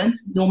the moment,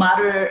 no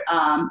matter,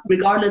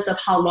 regardless of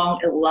how long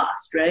it'll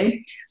last, right?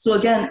 So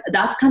again,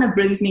 that kind of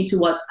brings me to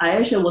what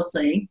Aisha was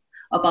saying.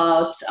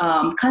 about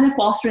kind of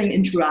fostering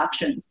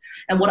interactions.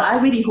 And what I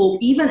really hope,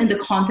 even in the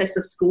context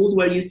of schools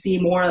where you see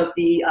more of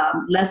the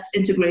less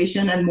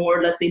integration and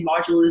more, let's say,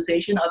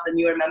 marginalization of the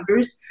newer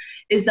members,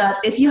 is that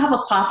if you have a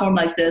platform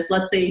like this,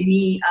 let's say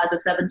me as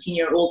a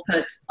 17-year-old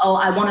put,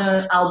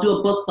 I'll do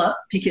a book club,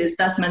 because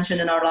Seth mentioned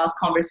in our last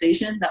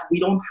conversation that we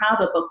don't have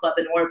a book club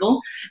in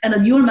Oroville, and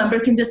a newer member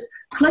can just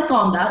click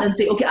on that and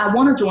say, okay, I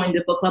want to join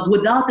the book club,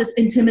 without this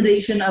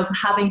intimidation of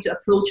having to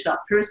approach that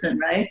person,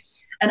 right?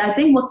 And I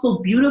think what's so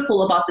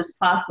beautiful about this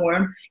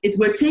platform is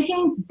we're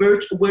taking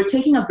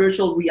a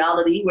virtual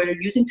reality, we're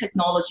using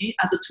technology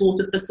as a tool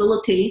to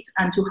facilitate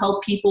and to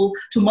help people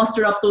to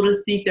muster up, so to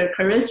speak, their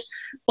courage.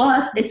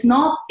 But it's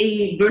not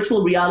a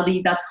virtual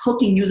reality that's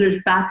hooking users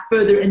back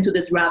further into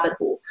this rabbit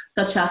hole,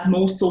 such as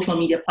most social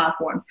media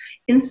platforms.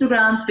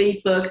 Instagram,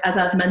 Facebook, as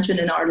I've mentioned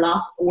in our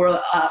last Aura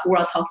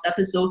Talks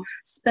episode,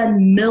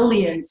 spend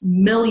millions.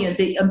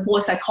 They employ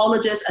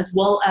psychologists as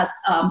well as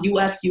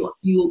UX,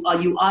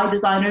 UI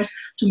designers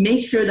to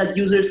make sure that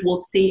users will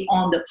stay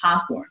on the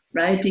platform,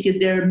 right? Because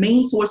their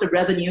main source of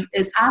revenue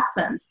is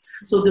AdSense.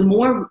 So the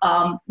more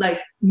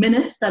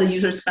minutes that a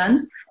user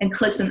spends and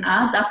clicks an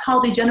ad, that's how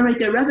they generate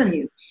their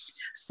revenue.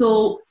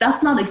 So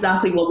that's not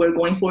exactly what we're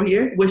going for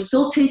here. We're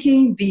still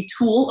taking the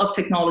tool of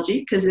technology,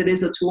 because it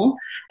is a tool,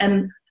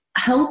 and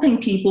helping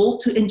people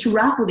to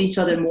interact with each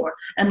other more.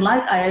 And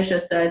like Ayesha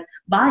said,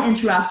 by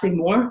interacting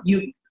more,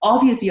 you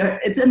obviously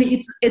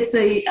it's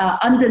a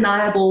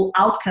undeniable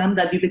outcome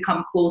that you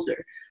become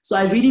closer. So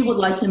I really would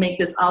like to make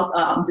this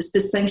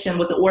distinction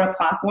with the Aura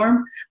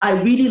platform. I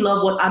really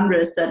love what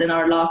Andres said in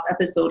our last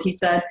episode. He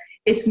said,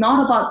 it's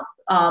not about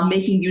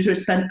making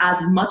users spend as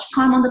much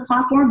time on the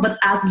platform, but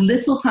as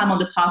little time on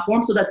the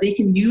platform, so that they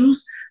can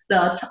use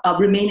the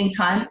remaining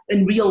time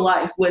in real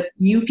life with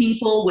new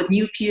people, with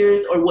new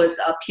peers, or with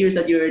peers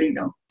that you already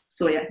know.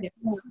 So yeah.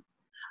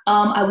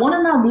 I want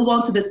to now move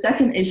on to the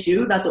second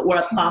issue that the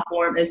Aura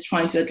platform is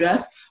trying to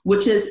address,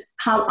 which is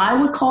how I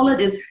would call it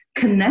is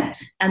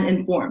connect and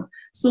inform.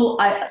 So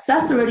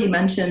Seth already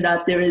mentioned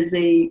that there is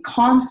a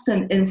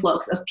constant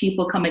influx of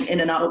people coming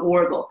in and out of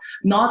Oroville,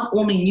 not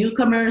only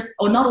newcomers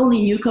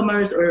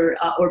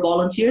or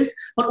volunteers,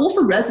 but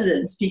also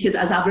residents, because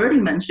as I've already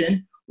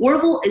mentioned,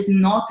 Oroville is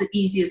not the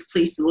easiest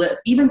place to live,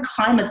 even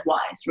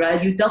climate-wise,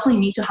 right? You definitely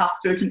need to have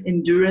certain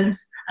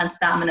endurance and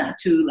stamina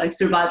to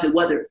survive the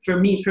weather. For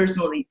me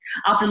personally,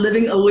 after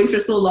living away for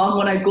so long,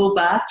 when I go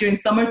back during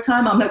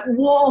summertime, I'm like,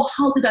 whoa,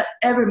 how did I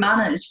ever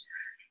manage?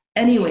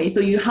 Anyway, so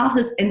you have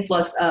this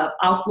influx of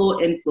outflow,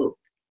 inflow.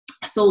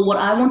 So what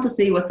I want to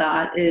say with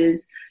that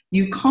is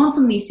you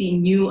constantly see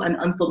new and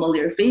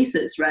unfamiliar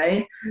faces,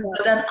 right? Yeah.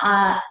 But then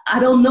I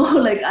don't know,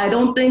 I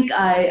don't think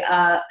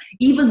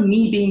even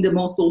me being the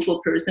most social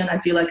person, I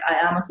feel like I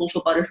am a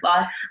social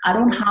butterfly. I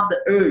don't have the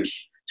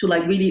urge to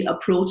really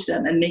approach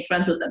them and make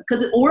friends with them.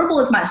 Because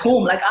Oroville is my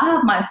home. I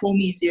have my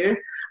homies here.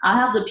 I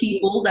have the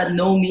people that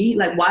know me.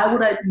 Why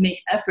would I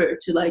make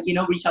effort to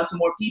reach out to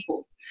more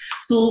people?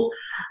 So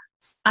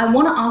I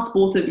want to ask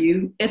both of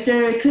you if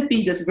there could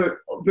be this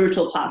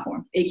virtual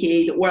platform,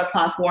 aka the Aura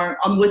platform,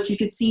 on which you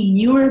could see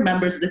newer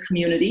members of the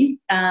community.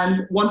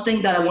 And one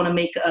thing that I want to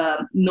make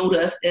a note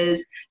of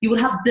is you would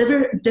have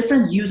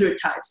different user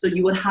types. So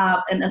you would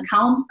have an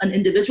account, an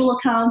individual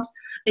account,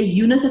 a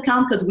unit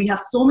account, because we have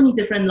so many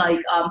different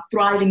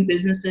thriving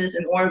businesses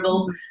in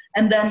Oroville. Mm-hmm.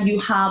 And then you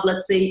have,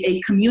 let's say,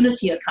 a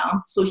community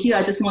account. So here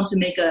I just want to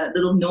make a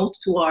little note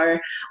to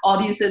our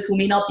audiences who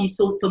may not be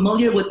so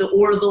familiar with the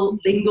Oroville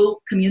lingo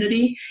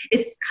community.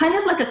 It's kind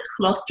of like a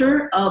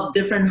cluster of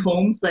different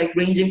homes,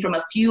 ranging from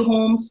a few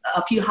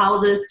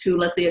houses to,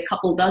 let's say, a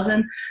couple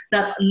dozen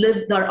that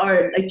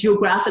are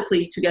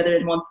geographically together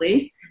in one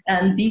place.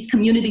 And these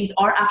communities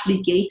are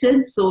actually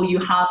gated. So you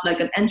have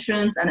an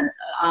entrance, and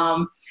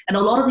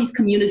a lot of these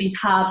communities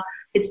have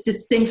its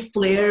distinct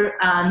flair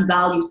and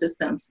value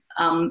systems.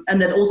 And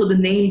then also the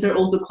names are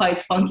also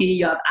quite funky.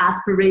 You have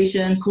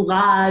aspiration,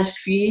 courage,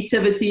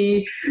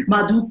 creativity,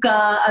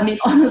 maduka.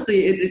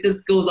 Honestly, it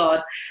just goes on.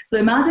 So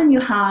imagine you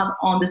have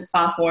on this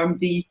platform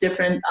these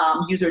different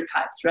user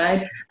types,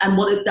 right? And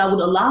what that would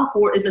allow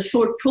for is a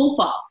short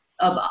profile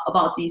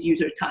about these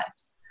user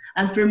types.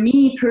 And for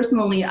me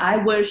personally, I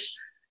wish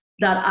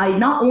that I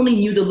not only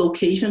knew the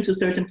location to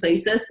certain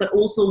places, but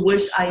also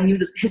wish I knew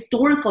this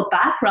historical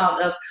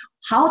background of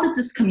how did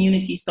this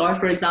community start.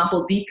 For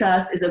example,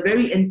 VCAS is a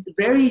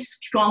very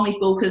strongly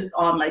focused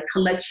on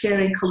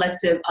sharing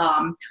collective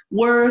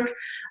work.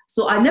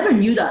 So I never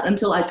knew that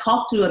until I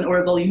talked to an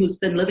Oroville who's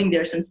been living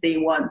there since day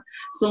one.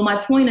 So my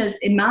point is,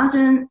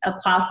 imagine a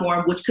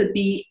platform which could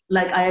be,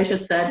 like Ayesha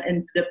said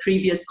in the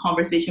previous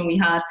conversation we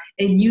had,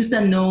 a news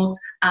and notes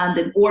and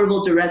an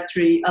Oroville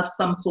directory of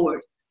some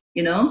sort.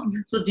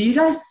 So do you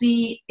guys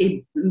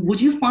would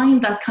you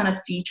find that kind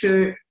of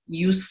feature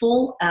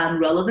useful and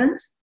relevant?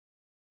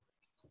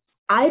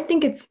 I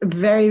think it's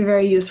very,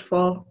 very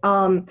useful,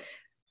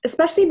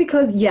 especially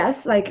because,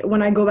 yes,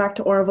 when I go back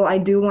to Oroville, I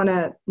do want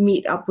to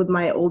meet up with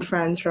my old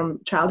friends from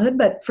childhood.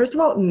 But first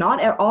of all,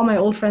 not all my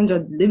old friends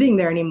are living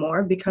there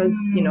anymore because,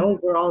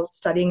 we're all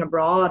studying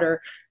abroad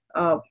or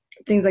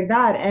things like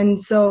that. And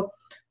so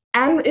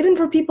and even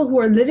for people who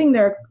are living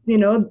there,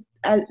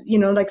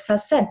 like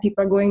Sas said,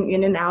 people are going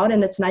in and out,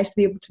 and it's nice to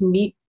be able to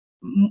meet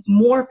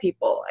more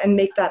people and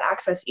make that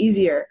access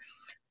easier.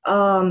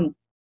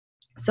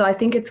 So I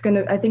think it's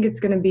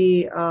gonna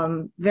be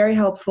very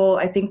helpful.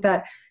 I think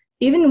that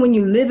even when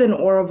you live in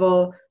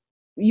Oroville,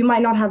 you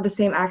might not have the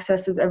same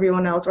access as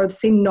everyone else or the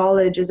same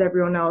knowledge as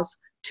everyone else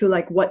to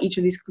like what each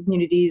of these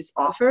communities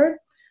offer.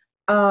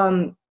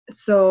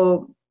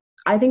 So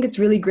I think it's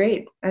really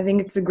great. I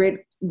think it's a great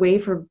way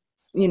for,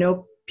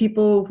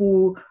 people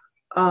who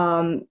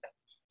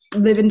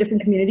live in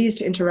different communities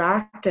to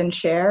interact and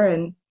share,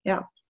 and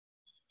yeah.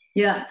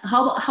 Yeah.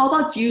 How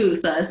about you,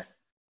 Sas?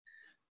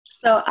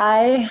 So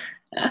I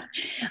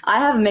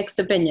have mixed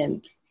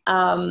opinions,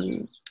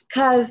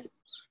 because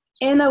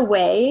in a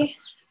way,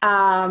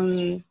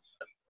 the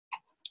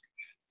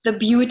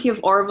beauty of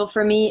Oroville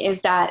for me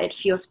is that it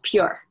feels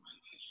pure.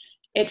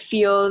 It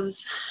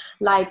feels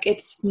like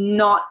it's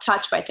not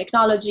touched by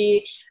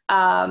technology.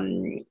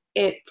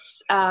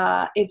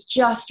 It's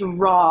just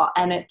raw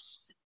and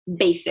it's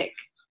basic,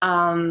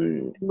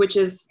 which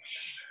is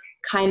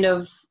kind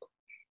of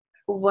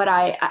what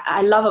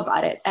I love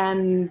about it.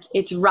 And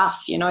it's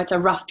rough, it's a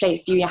rough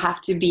place. You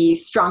have to be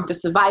strong to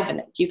survive in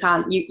it. You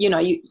can't,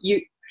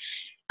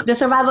 the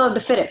survival of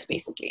the fittest,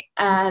 basically.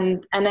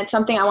 And it's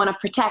something I want to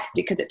protect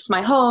because it's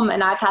my home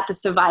and I've had to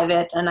survive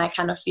it. And I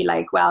kind of feel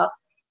like, well,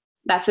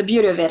 that's the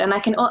beauty of it. And I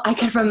can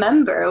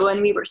remember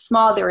when we were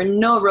small, there were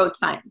no road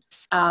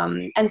signs.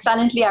 And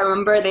suddenly I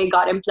remember they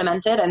got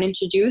implemented and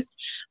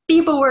introduced.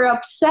 People were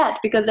upset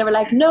because they were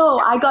like, no,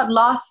 I got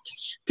lost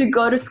to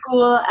go to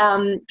school.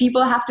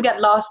 People have to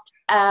get lost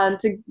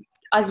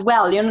as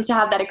well, to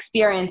have that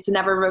experience, to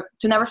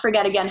never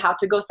forget again how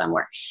to go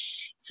somewhere.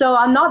 So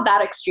I'm not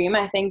that extreme.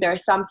 I think there are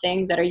some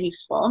things that are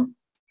useful.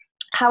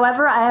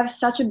 However, I have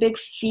such a big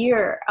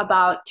fear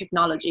about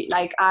technology.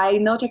 Like, I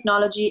know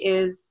technology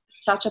is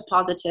such a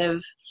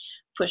positive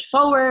push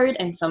forward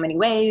in so many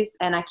ways,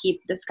 and I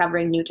keep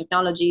discovering new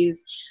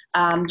technologies.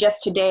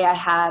 Just today I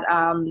had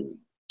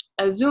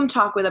a Zoom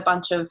talk with a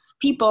bunch of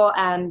people,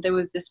 and there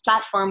was this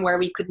platform where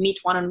we could meet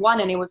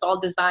one-on-one, and it was all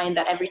designed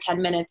that every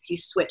 10 minutes you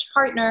switch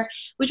partner,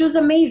 which was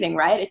amazing,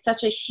 right? It's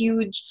such a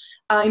huge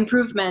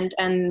improvement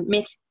and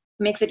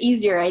makes it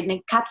easier, right? And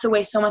it cuts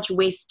away so much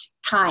waste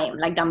time,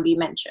 like Dambi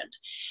mentioned.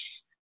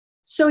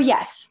 So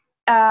yes,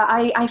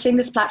 I think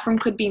this platform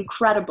could be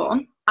incredible.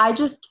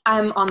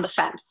 I'm on the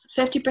fence.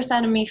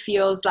 50% of me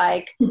feels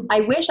like I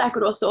wish I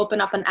could also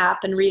open up an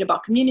app and read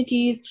about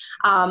communities,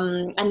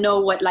 and know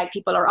what like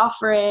people are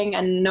offering,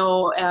 and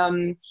know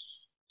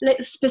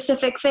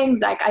specific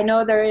things. Like, I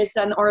know there is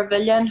an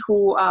Orovillian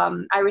who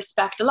I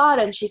respect a lot,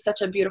 and she's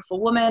such a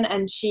beautiful woman,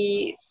 and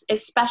she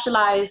is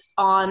specialized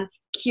on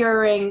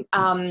curing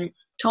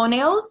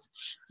toenails.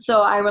 So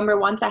I remember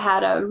once I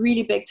had a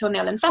really big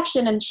toenail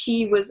infection, and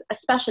she was a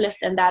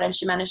specialist in that, and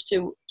she managed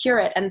to cure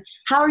it. And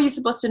how are you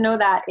supposed to know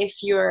that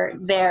if you're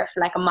there for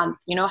like a month?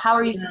 How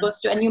are you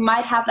supposed to? And you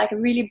might have like a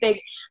really big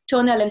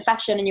toenail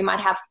infection, and you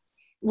might have,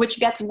 which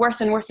gets worse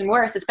and worse and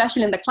worse,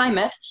 especially in the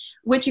climate,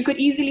 which you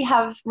could easily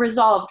have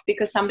resolved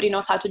because somebody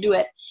knows how to do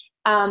it.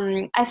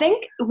 I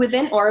think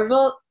within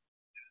Oroville,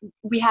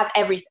 we have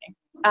everything.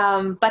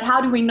 But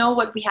how do we know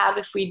what we have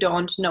if we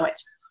don't know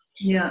it?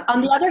 Yeah.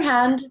 On the other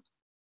hand,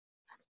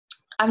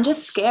 I'm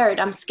just scared.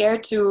 I'm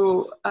scared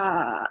to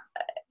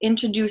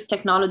introduce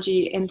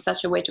technology in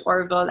such a way to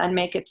Oroville and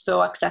make it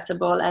so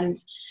accessible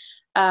and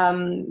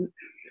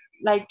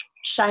like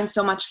shine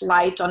so much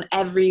light on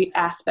every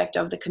aspect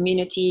of the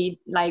community.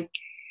 Like,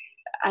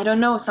 I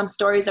don't know, some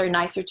stories are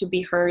nicer to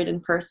be heard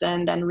in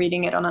person than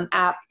reading it on an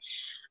app.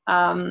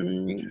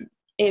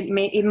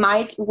 It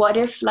might, what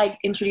if like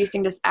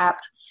introducing this app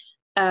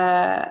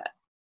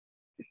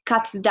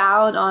cuts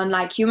down on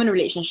like human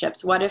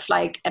relationships? What if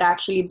like it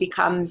actually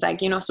becomes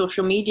like,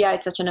 social media,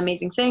 it's such an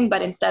amazing thing,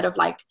 but instead of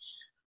like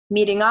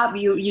meeting up,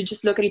 you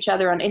just look at each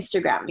other on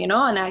Instagram,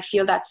 and I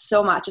feel that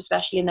so much,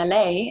 especially in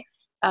LA.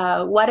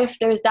 What if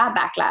there's that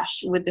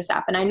backlash with this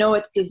app? And I know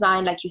it's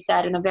designed, like you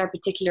said, in a very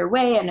particular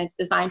way, and it's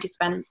designed to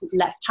spend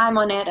less time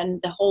on it,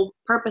 and the whole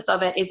purpose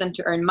of it isn't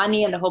to earn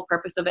money, and the whole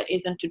purpose of it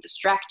isn't to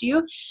distract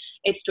you,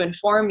 it's to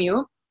inform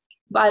you.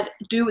 But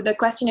the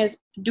question is,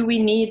 do we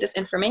need this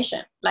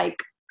information?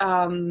 Like,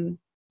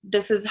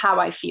 this is how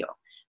I feel.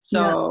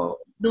 So yeah.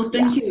 No,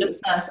 thank you,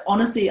 Sas.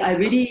 Honestly, I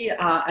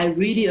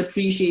really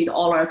appreciate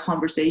all our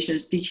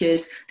conversations,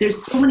 because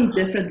there's so many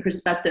different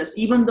perspectives.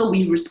 Even though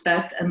we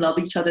respect and love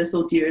each other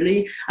so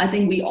dearly, I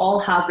think we all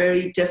have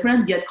very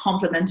different yet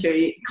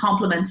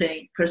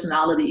complementing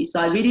personalities.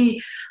 So I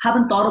really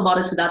haven't thought about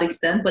it to that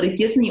extent, but it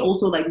gives me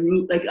also like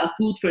a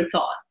food for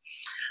thought.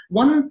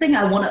 One thing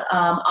I want to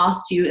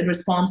ask you in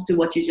response to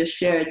what you just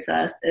shared,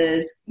 Sas,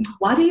 is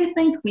why do you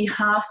think we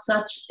have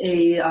such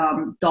a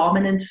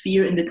dominant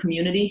fear in the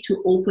community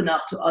to open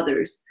up to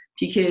others?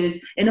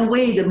 Because in a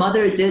way, the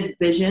mother did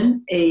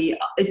vision a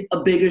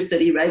bigger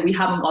city, right? We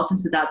haven't gotten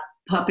to that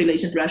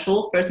population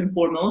threshold, first and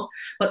foremost,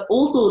 but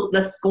also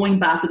let's going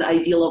back to the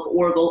ideal of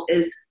Oracle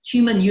is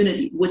human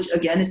unity, which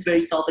again is very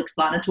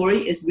self-explanatory,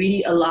 is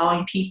really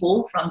allowing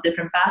people from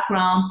different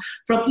backgrounds,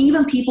 from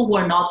even people who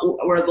are not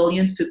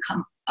Oracleians to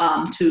come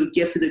to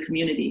give to the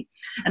community.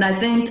 And I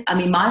think, I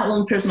mean, my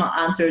own personal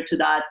answer to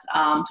that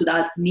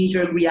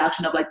knee-jerk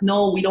reaction of like,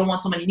 no, we don't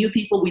want so many new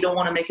people, we don't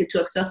want to make it too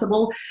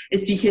accessible,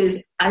 is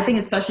because I think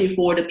especially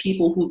for the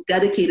people who've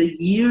dedicated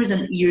years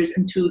and years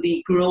into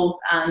the growth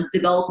and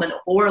development of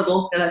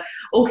Oracle, they're like,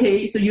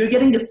 okay, so you're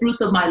getting the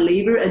fruits of my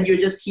labor and you're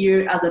just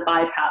here as a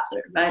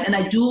bypasser, right? And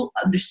I do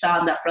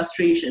understand that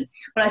frustration,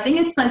 but I think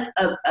it's like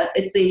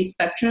it's a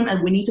spectrum,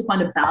 and we need to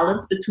find a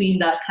balance between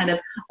that kind of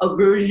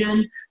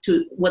aversion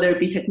to whether it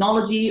be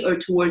technology or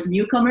towards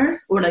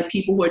newcomers or like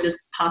people who are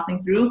just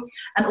passing through,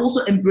 and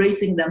also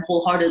embracing them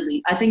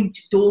wholeheartedly. I think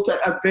those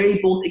are very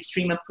both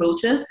extreme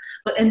approaches,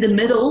 but in the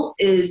middle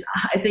is,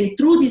 I think,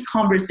 through these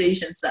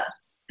conversations,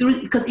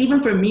 because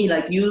even for me,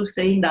 like you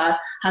saying that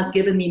has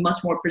given me much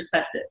more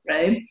perspective,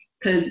 right?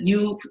 Because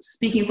you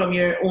speaking from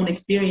your own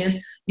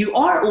experience, you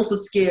are also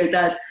scared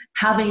that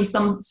having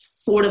some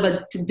sort of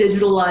a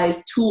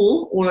digitalized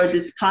tool or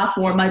this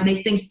platform might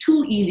make things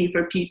too easy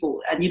for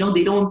people. And, you know,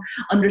 they don't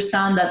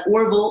understand that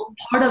Oracle,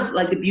 part of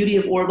like the beauty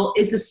of Oracle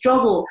is the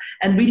struggle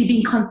and really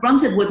being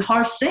confronted with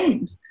harsh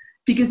things.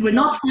 Because we're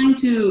not trying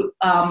to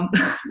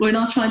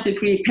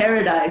create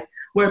paradise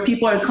where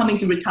people are coming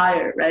to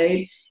retire,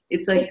 right?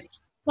 It's like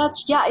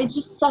it's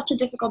just such a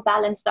difficult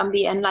balance,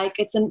 Dambi, and like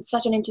it's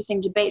such an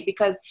interesting debate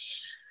because,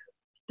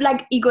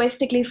 like,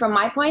 egoistically from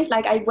my point,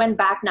 like I went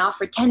back now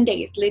for 10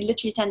 days,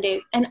 literally 10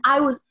 days, and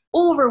I was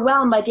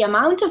overwhelmed by the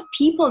amount of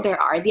people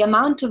there are, the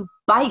amount of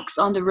bikes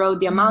on the road,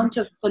 the amount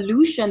of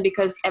pollution,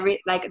 because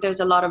there's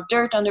a lot of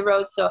dirt on the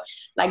road, so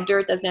like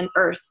dirt as in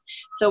earth.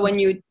 So when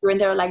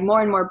there are like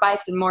more and more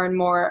bikes and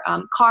more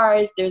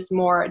cars, there's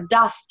more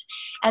dust.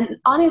 And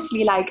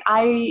honestly, like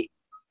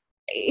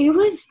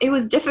it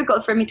was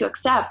difficult for me to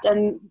accept.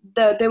 And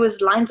there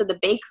was lines at the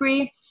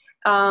bakery.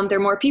 There are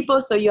more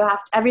people, so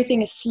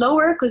everything is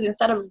slower because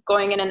instead of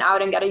going in and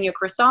out and getting your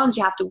croissants,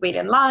 you have to wait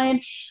in line.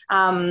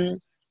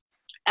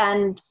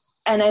 And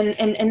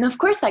of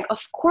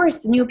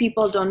course, new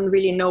people don't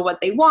really know what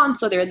they want,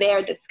 so they're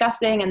there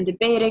discussing and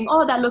debating.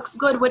 Oh, that looks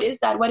good. What is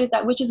that?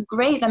 Which is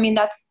great. I mean,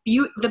 that's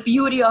the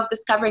beauty of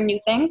discovering new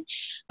things.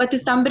 But to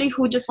somebody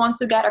who just wants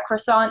to get a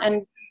croissant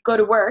and go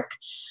to work,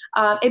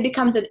 it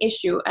becomes an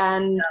issue.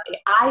 And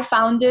I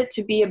found it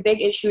to be a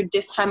big issue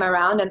this time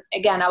around. And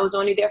again, I was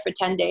only there for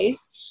 10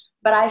 days,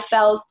 but I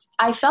felt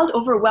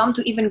overwhelmed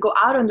to even go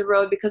out on the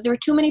road because there were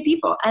too many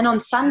people. And on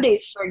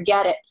Sundays,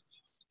 forget it.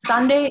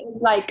 Sunday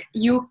is like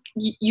you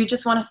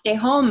just want to stay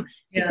home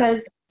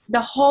because the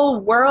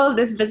whole world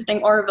is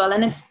visiting Oracle,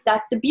 and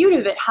that's the beauty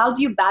of it. How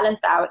do you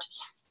balance out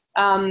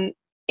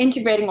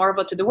integrating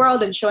Oracle to the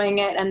world and showing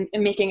it and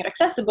making it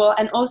accessible,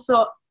 and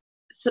also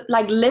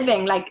like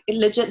living, like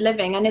legit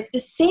living? And it's the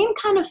same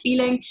kind of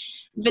feeling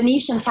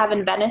Venetians have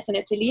in Venice in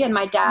Italy, and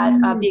my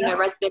dad being a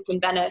resident in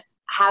Venice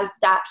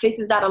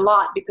faces that a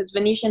lot, because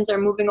Venetians are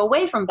moving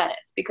away from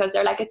Venice because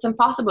they're like, it's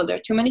impossible, there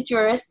are too many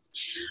tourists.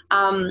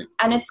 And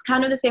it's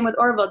kind of the same with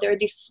Oracle. There are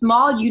these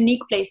small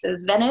unique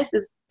places. Venice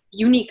is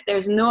unique.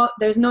 There's no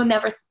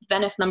never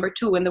Venice number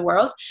 2 in the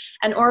world,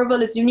 and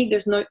Oracle is unique.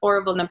 There's no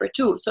Oracle number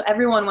 2, so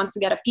everyone wants to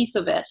get a piece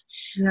of it.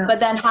 But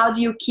then how do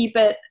you keep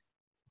it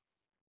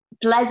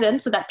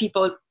pleasant so that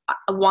people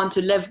want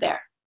to live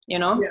there, you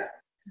know?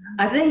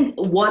 I think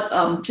what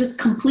just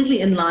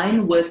completely in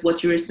line with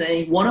what you were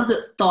saying, one of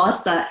the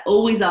thoughts that I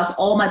always ask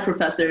all my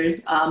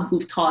professors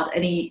who've taught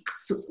any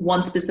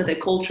one specific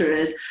culture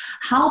is,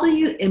 how do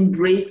you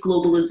embrace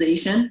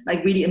globalization,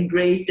 like really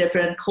embrace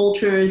different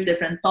cultures,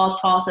 different thought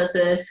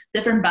processes,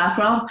 different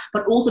backgrounds,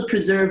 but also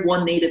preserve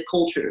one native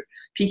culture?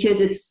 Because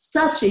it's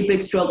such a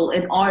big struggle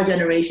in our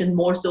generation,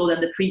 more so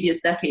than the previous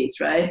decades,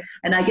 right?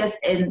 And I guess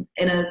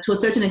to a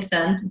certain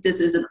extent, this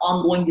is an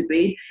ongoing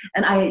debate,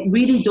 and I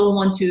really don't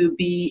want to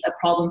be a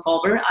problem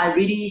solver. I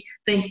really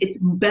think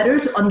it's better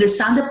to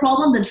understand the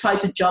problem than try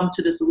to jump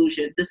to the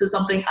solution. This is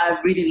something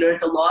I've really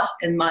learned a lot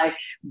in my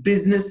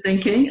business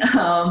thinking.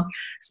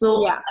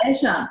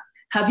 Aisha,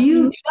 do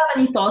you have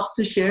any thoughts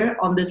to share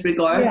on this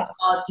regard?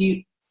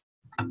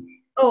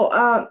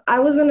 I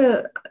was going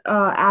to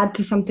add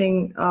to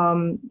something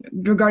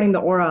regarding the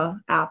Aura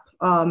app.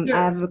 I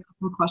have a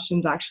couple of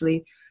questions,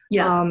 actually.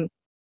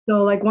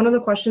 So like one of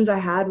the questions I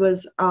had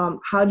was,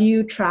 how do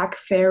you track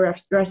fair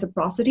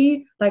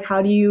reciprocity? Like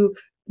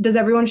does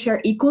everyone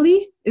share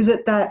equally? Is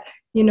it that,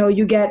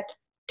 you get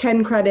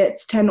 10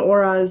 credits, 10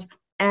 auras,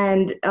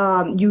 and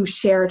you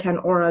share 10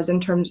 auras in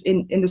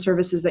the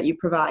services that you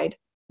provide?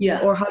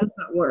 Or how does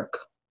that work?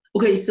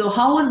 Okay, so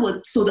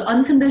the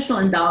unconditional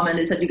endowment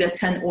is that you get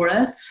 10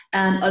 auras,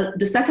 and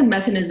the second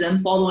mechanism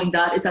following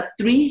that is that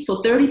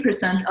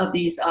 30% of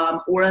these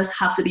auras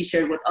have to be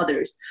shared with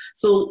others.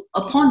 So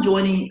upon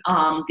joining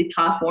the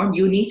platform,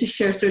 you need to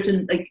share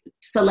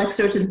select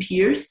certain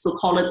peers, so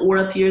call it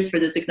aura peers for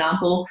this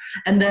example,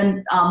 and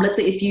then let's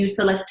say if you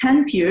select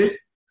 10 peers,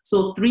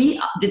 So 3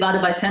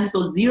 divided by 10,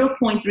 so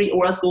 0.3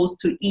 auras goes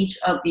to each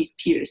of these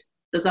peers.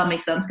 Does that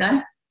make sense,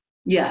 guys?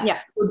 Yeah.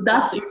 So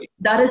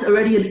that is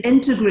already an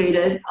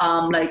integrated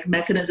like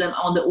mechanism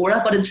on the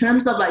aura. But in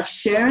terms of like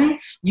sharing,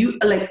 you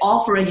like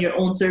offering your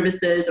own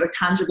services or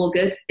tangible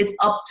goods, it's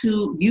up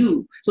to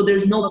you. So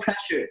there's no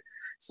pressure.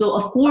 So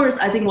of course,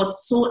 I think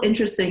what's so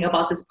interesting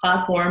about this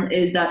platform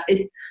is that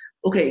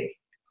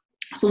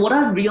so what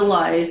I've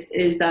realized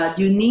is that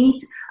you need,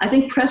 I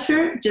think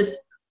pressure,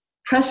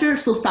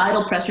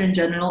 societal pressure in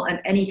general,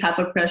 and any type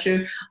of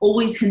pressure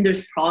always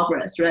hinders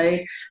progress,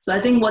 right? So I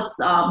think what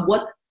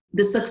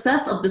the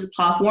success of this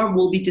platform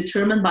will be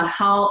determined by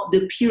how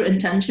the pure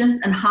intentions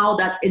and how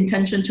that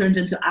intention turns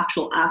into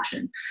actual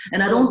action.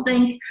 And I don't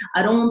think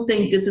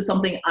this is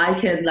something I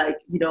can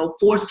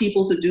force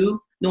people to do.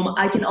 No,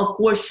 I can of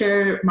course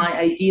share my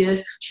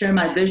ideas, share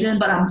my vision,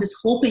 but I'm just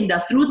hoping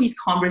that through these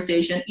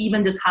conversations,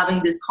 even just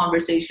having this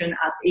conversation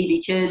as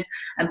AB kids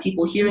and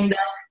people hearing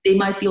that, they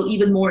might feel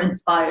even more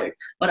inspired.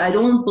 But I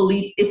don't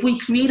believe if we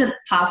create a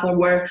platform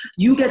where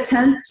you get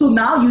 10, so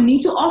now you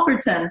need to offer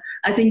 10,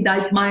 I think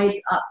that might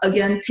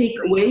again take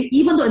away,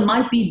 even though it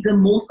might be the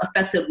most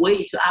effective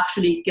way to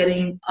actually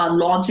getting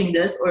launching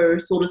this, or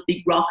so to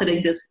speak,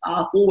 rocketing this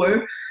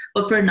forward.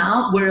 But for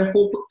now, we're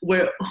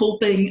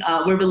hoping,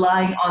 we're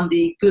relying on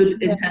the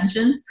good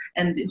intentions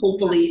and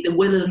hopefully the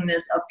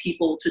willingness of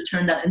people to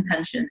turn that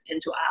intention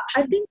into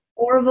action. I think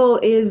Oracle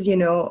is,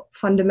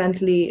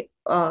 fundamentally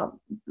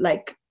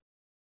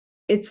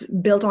it's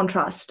built on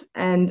trust,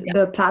 and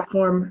the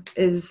platform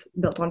is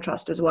built on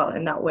trust as well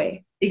in that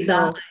way.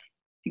 Exactly.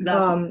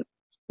 So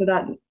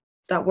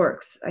that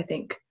works, I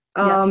think.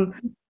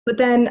 But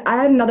then I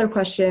had another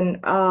question.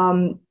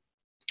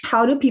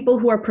 How do people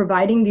who are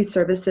providing these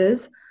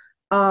services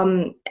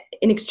in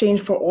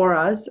exchange for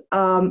auras,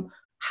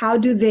 how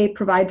do they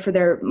provide for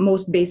their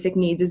most basic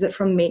needs? Is it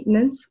from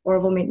maintenance,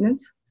 Oracle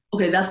maintenance?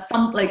 Okay, that's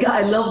something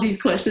I love these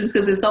questions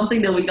because it's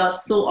something that we got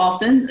so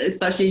often,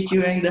 especially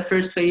during the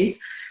first phase.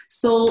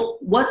 So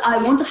what I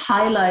want to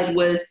highlight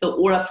with the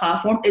Aura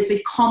platform, it's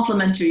a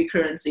complementary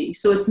currency.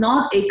 So it's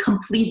not a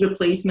complete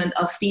replacement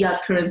of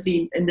fiat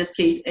currency, in this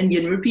case,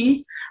 Indian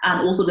rupees, and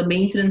also the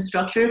maintenance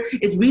structure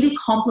is really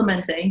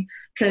complementing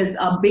because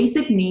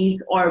basic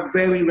needs are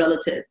very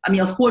relative. I mean,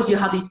 of course, you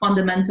have these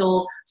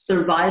fundamental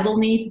survival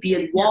needs, be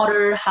it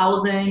water,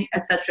 housing,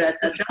 etc.,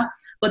 etc.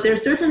 But there are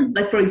certain,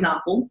 like for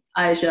example,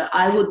 Aisha,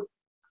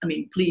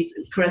 please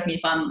correct me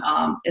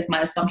if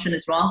my assumption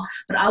is wrong,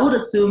 but I would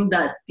assume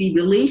that the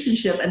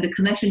relationship and the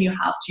connection you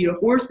have to your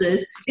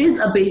horses is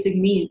a basic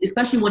need,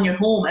 especially when you're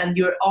home and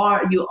you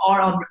are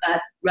on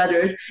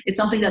Reddit. It's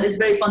something that is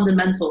very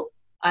fundamental,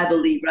 I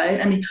believe,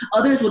 right? I mean,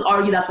 others would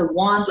argue that's a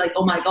want, like,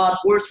 oh my God,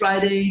 horse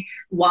riding,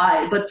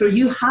 why? But for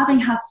you, having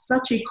had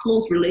such a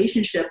close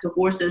relationship to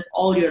horses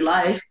all your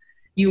life,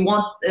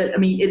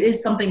 it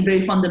is something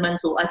very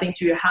fundamental, I think,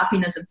 to your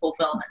happiness and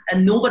fulfillment.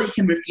 And nobody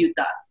can refute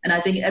that. And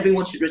I think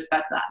everyone should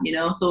respect that,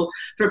 So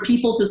for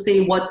people to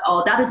say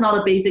that is not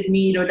a basic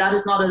need, or that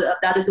is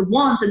a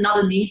want and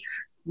not a need,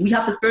 we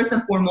have to first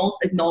and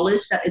foremost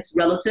acknowledge that it's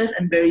relative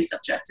and very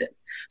subjective.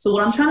 So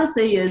what I'm trying to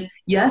say is,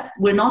 yes,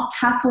 we're not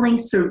tackling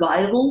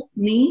survival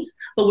needs,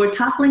 but we're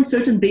tackling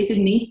certain basic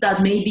needs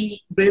that may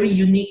be very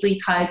uniquely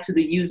tied to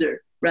the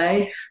user.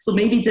 Right? So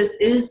maybe this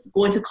is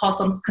going to cause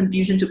some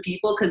confusion to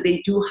people because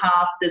they do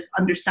have this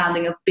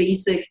understanding of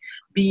basic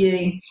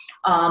being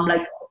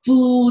like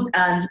food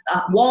and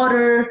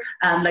water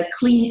and like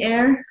clean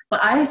air.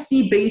 But I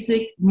see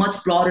basic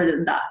much broader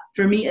than that.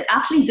 For me,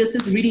 this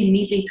is really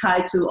neatly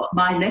tied to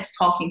my next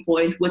talking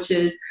point, which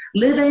is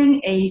living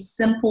a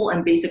simple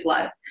and basic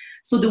life.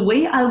 So the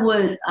way I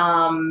would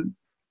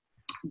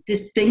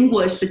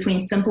distinguish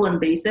between simple and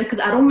basic,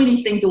 because I don't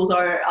really think those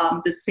are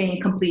the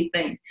same complete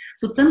thing.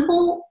 So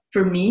simple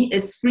for me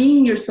is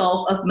freeing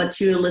yourself of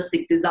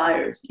materialistic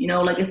desires.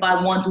 Like if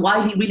I want, do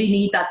I really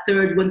need that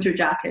third winter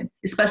jacket?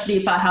 Especially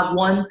if I have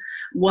one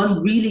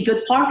really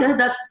good parka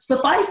that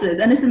suffices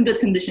and it's in good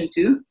condition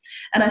too.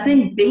 And I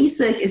think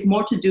basic is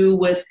more to do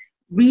with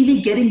really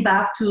getting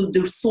back to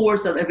the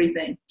source of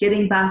everything,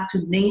 getting back to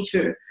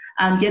nature,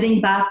 and getting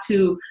back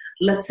to,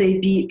 let's say,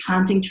 be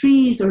planting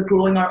trees or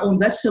growing our own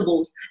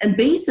vegetables. And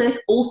basic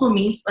also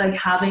means like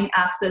having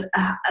access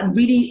and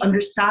really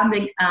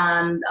understanding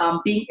and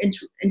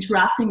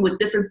interacting with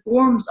different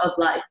forms of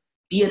life,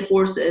 be it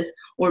horses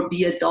or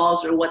be it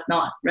dogs or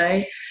whatnot,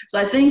 right? So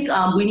I think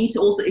we need to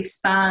also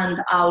expand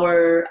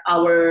our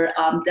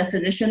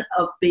definition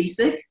of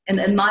basic. And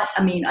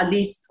at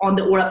least on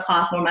the Aura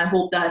platform, I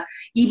hope that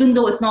even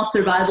though it's not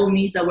survival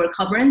needs that we're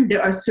covering,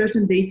 there are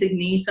certain basic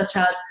needs such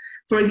as,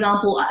 for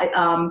example,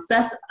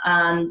 Seth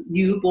and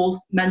you both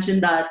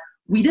mentioned that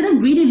we didn't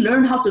really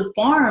learn how to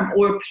farm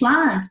or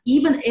plant,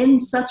 even in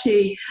such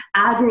a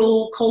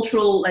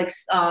agricultural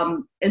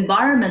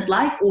environment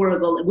like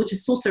Oroville, which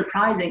is so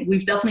surprising.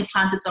 We've definitely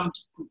planted some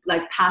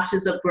like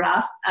patches of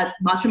grass at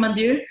Matra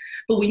Mandir,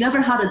 but we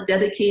never had a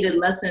dedicated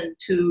lesson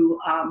to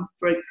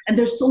and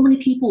there's so many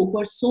people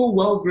who are so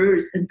well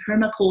versed in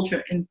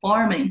permaculture and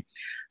farming.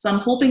 So I'm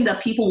hoping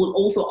that people will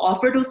also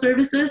offer those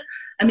services.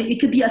 I mean, it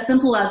could be as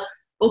simple as,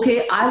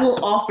 okay, I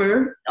will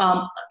offer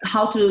 1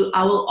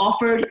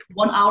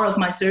 hour of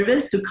my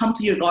service to come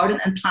to your garden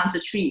and plant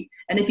a tree.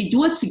 And if you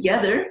do it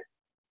together,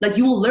 like,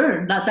 you will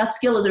learn that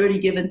skill is already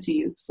given to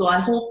you. So I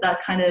hope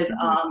that kind of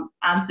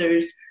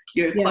answers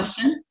your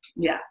question.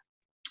 Yeah.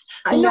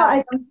 So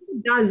I think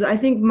it does. I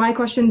think my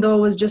question though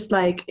was just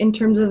like, in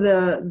terms of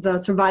the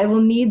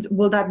survival needs,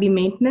 will that be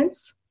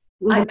maintenance?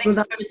 I think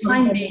so for the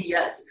time being,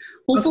 yes.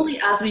 Hopefully,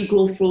 as we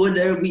go forward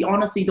there, we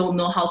honestly don't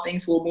know how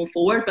things will move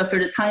forward. But for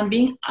the time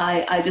being,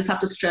 I just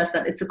have to stress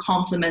that it's a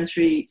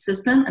complementary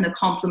system and a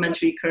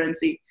complementary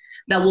currency.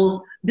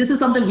 This is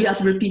something we have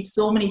to repeat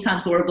so many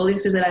times. So our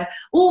Orovilians are like,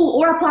 oh,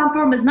 Ora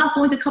platform is not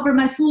going to cover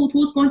my food.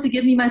 Who's going to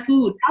give me my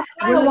food? That's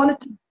why I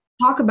wanted to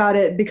talk about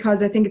it,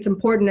 because I think it's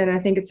important, and I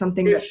think it's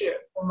something that's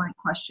my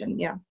question.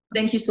 Yeah.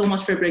 Thank you so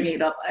much for bringing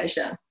it up,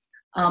 Aisha.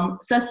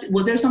 Sest,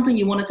 was there something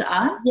you wanted to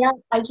add? Yeah,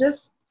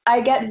 I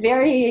get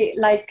very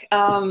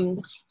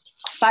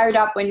fired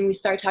up when we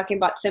start talking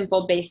about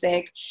simple,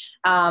 basic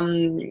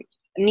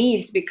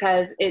needs,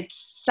 because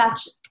it's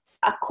such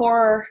a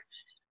core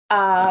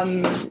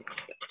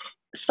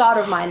thought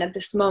of mine at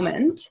this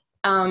moment.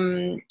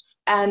 And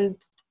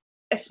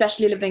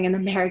especially living in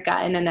America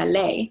and in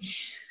LA,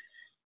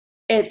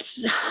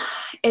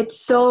 it's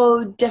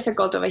so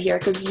difficult over here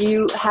because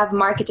you have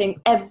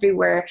marketing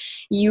everywhere.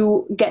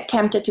 You get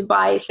tempted to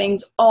buy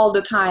things all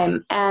the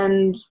time.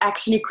 And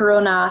actually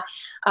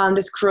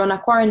this Corona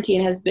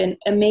quarantine has been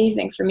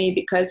amazing for me,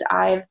 because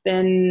I've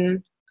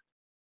been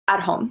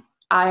at home.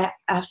 I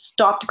have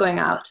stopped going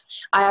out.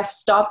 I have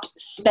stopped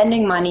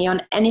spending money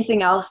on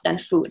anything else than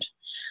food.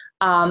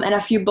 And a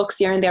few books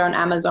here and there on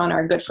Amazon,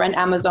 our good friend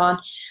Amazon,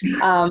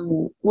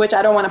 which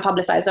I don't want to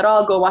publicize at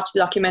all. Go watch the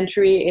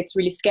documentary. It's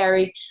really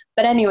scary.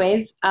 But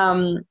anyways,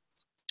 and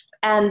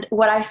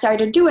what I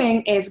started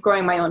doing is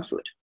growing my own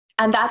food.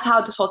 And that's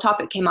how this whole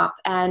topic came up.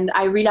 And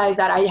I realized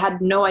that I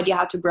had no idea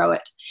how to grow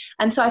it.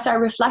 And so I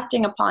started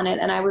reflecting upon it.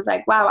 And I was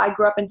like, wow, I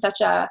grew up in such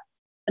an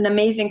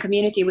amazing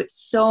community with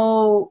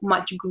so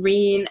much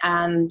green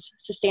and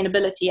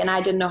sustainability, and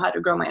I didn't know how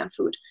to grow my own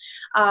food.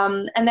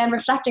 And then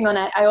reflecting on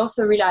it, I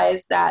also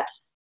realized that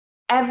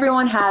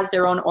everyone has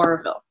their own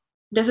Oroville.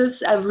 This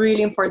is a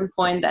really important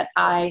point that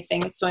I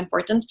think is so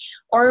important.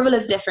 Oroville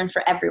is different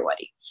for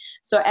everybody.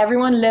 So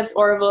everyone lives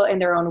Oroville in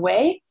their own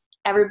way.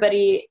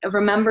 Everybody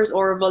remembers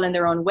Oroville in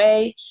their own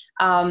way.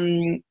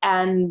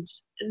 And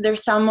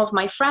there's some of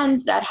my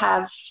friends that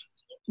have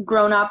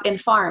grown up in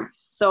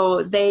farms,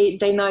 so they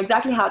know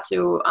exactly how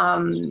to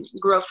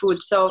grow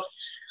food. So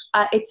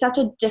it's such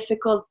a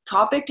difficult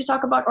topic to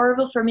talk about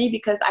Oroville for me,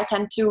 because I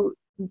tend to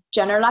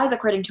generalize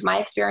according to my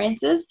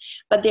experiences,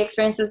 but the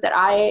experiences that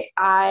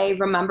I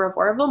remember of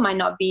Oroville might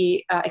not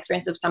be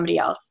experience of somebody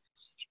else.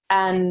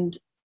 And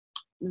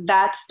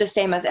that's the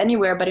same as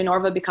anywhere, but in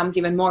Oroville it becomes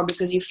even more,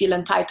 because you feel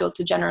entitled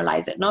to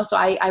generalize it. No, so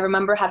I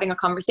remember having a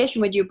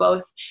conversation with you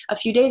both a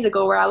few days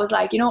ago where I was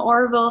like,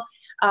 Oroville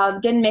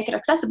didn't make it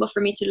accessible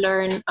for me to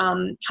learn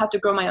how to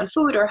grow my own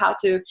food, or how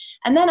to,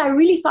 and then I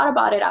really thought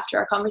about it after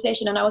our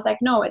conversation, and I was like,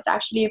 no, it's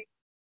actually,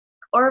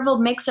 Oroville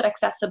makes it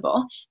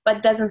accessible,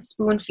 but doesn't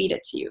spoon feed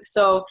it to you.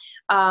 So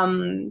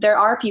there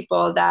are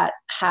people that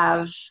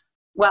have,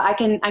 well, I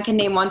can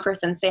name one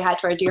person. Say hi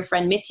to our dear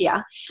friend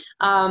Mitya.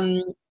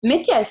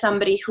 Mitya is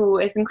somebody who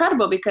is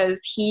incredible,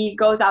 because he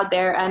goes out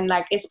there and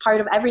is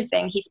part of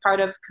everything. He's part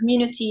of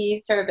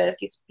community service.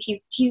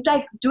 He's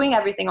like doing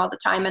everything all the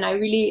time, and I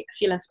really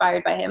feel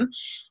inspired by him.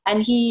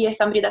 And he is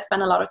somebody that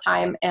spent a lot of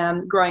time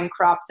growing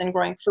crops and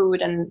growing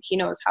food, and he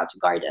knows how to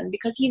garden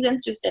because he's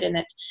interested in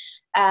it.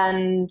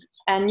 And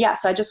yeah,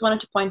 so I just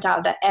wanted to point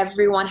out that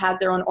everyone has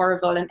their own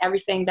Oroville, and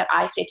everything that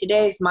I say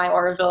today is my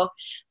Oroville,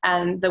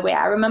 and the way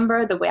I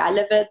remember, the way I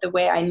live it, the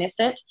way I miss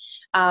it.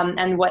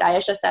 And what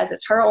Aisha says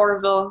is her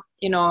Oroville,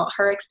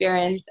 her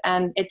experience,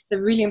 and it's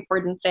a really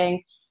important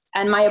thing.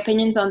 And my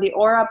opinions on the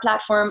Ora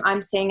platform,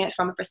 I'm saying it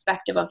from a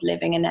perspective of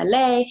living in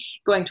LA,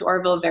 going to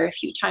Oroville very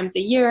few times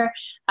a year.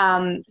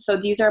 So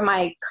these are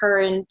my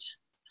current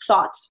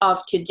thoughts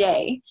of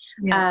today.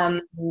 Yeah.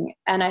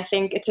 And I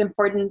think it's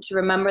important to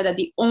remember that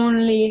the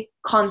only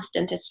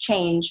constant is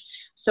change.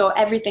 So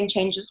everything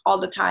changes all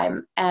the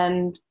time.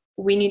 And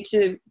we need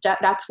to,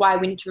 that's why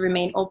we need to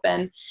remain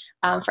open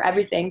for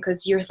everything,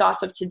 because your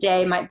thoughts of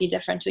today might be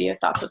different to your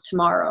thoughts of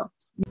tomorrow.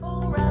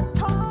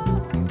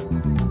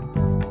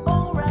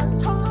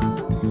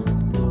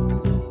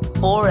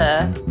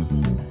 Ora,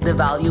 the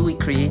value we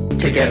create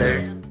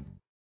together.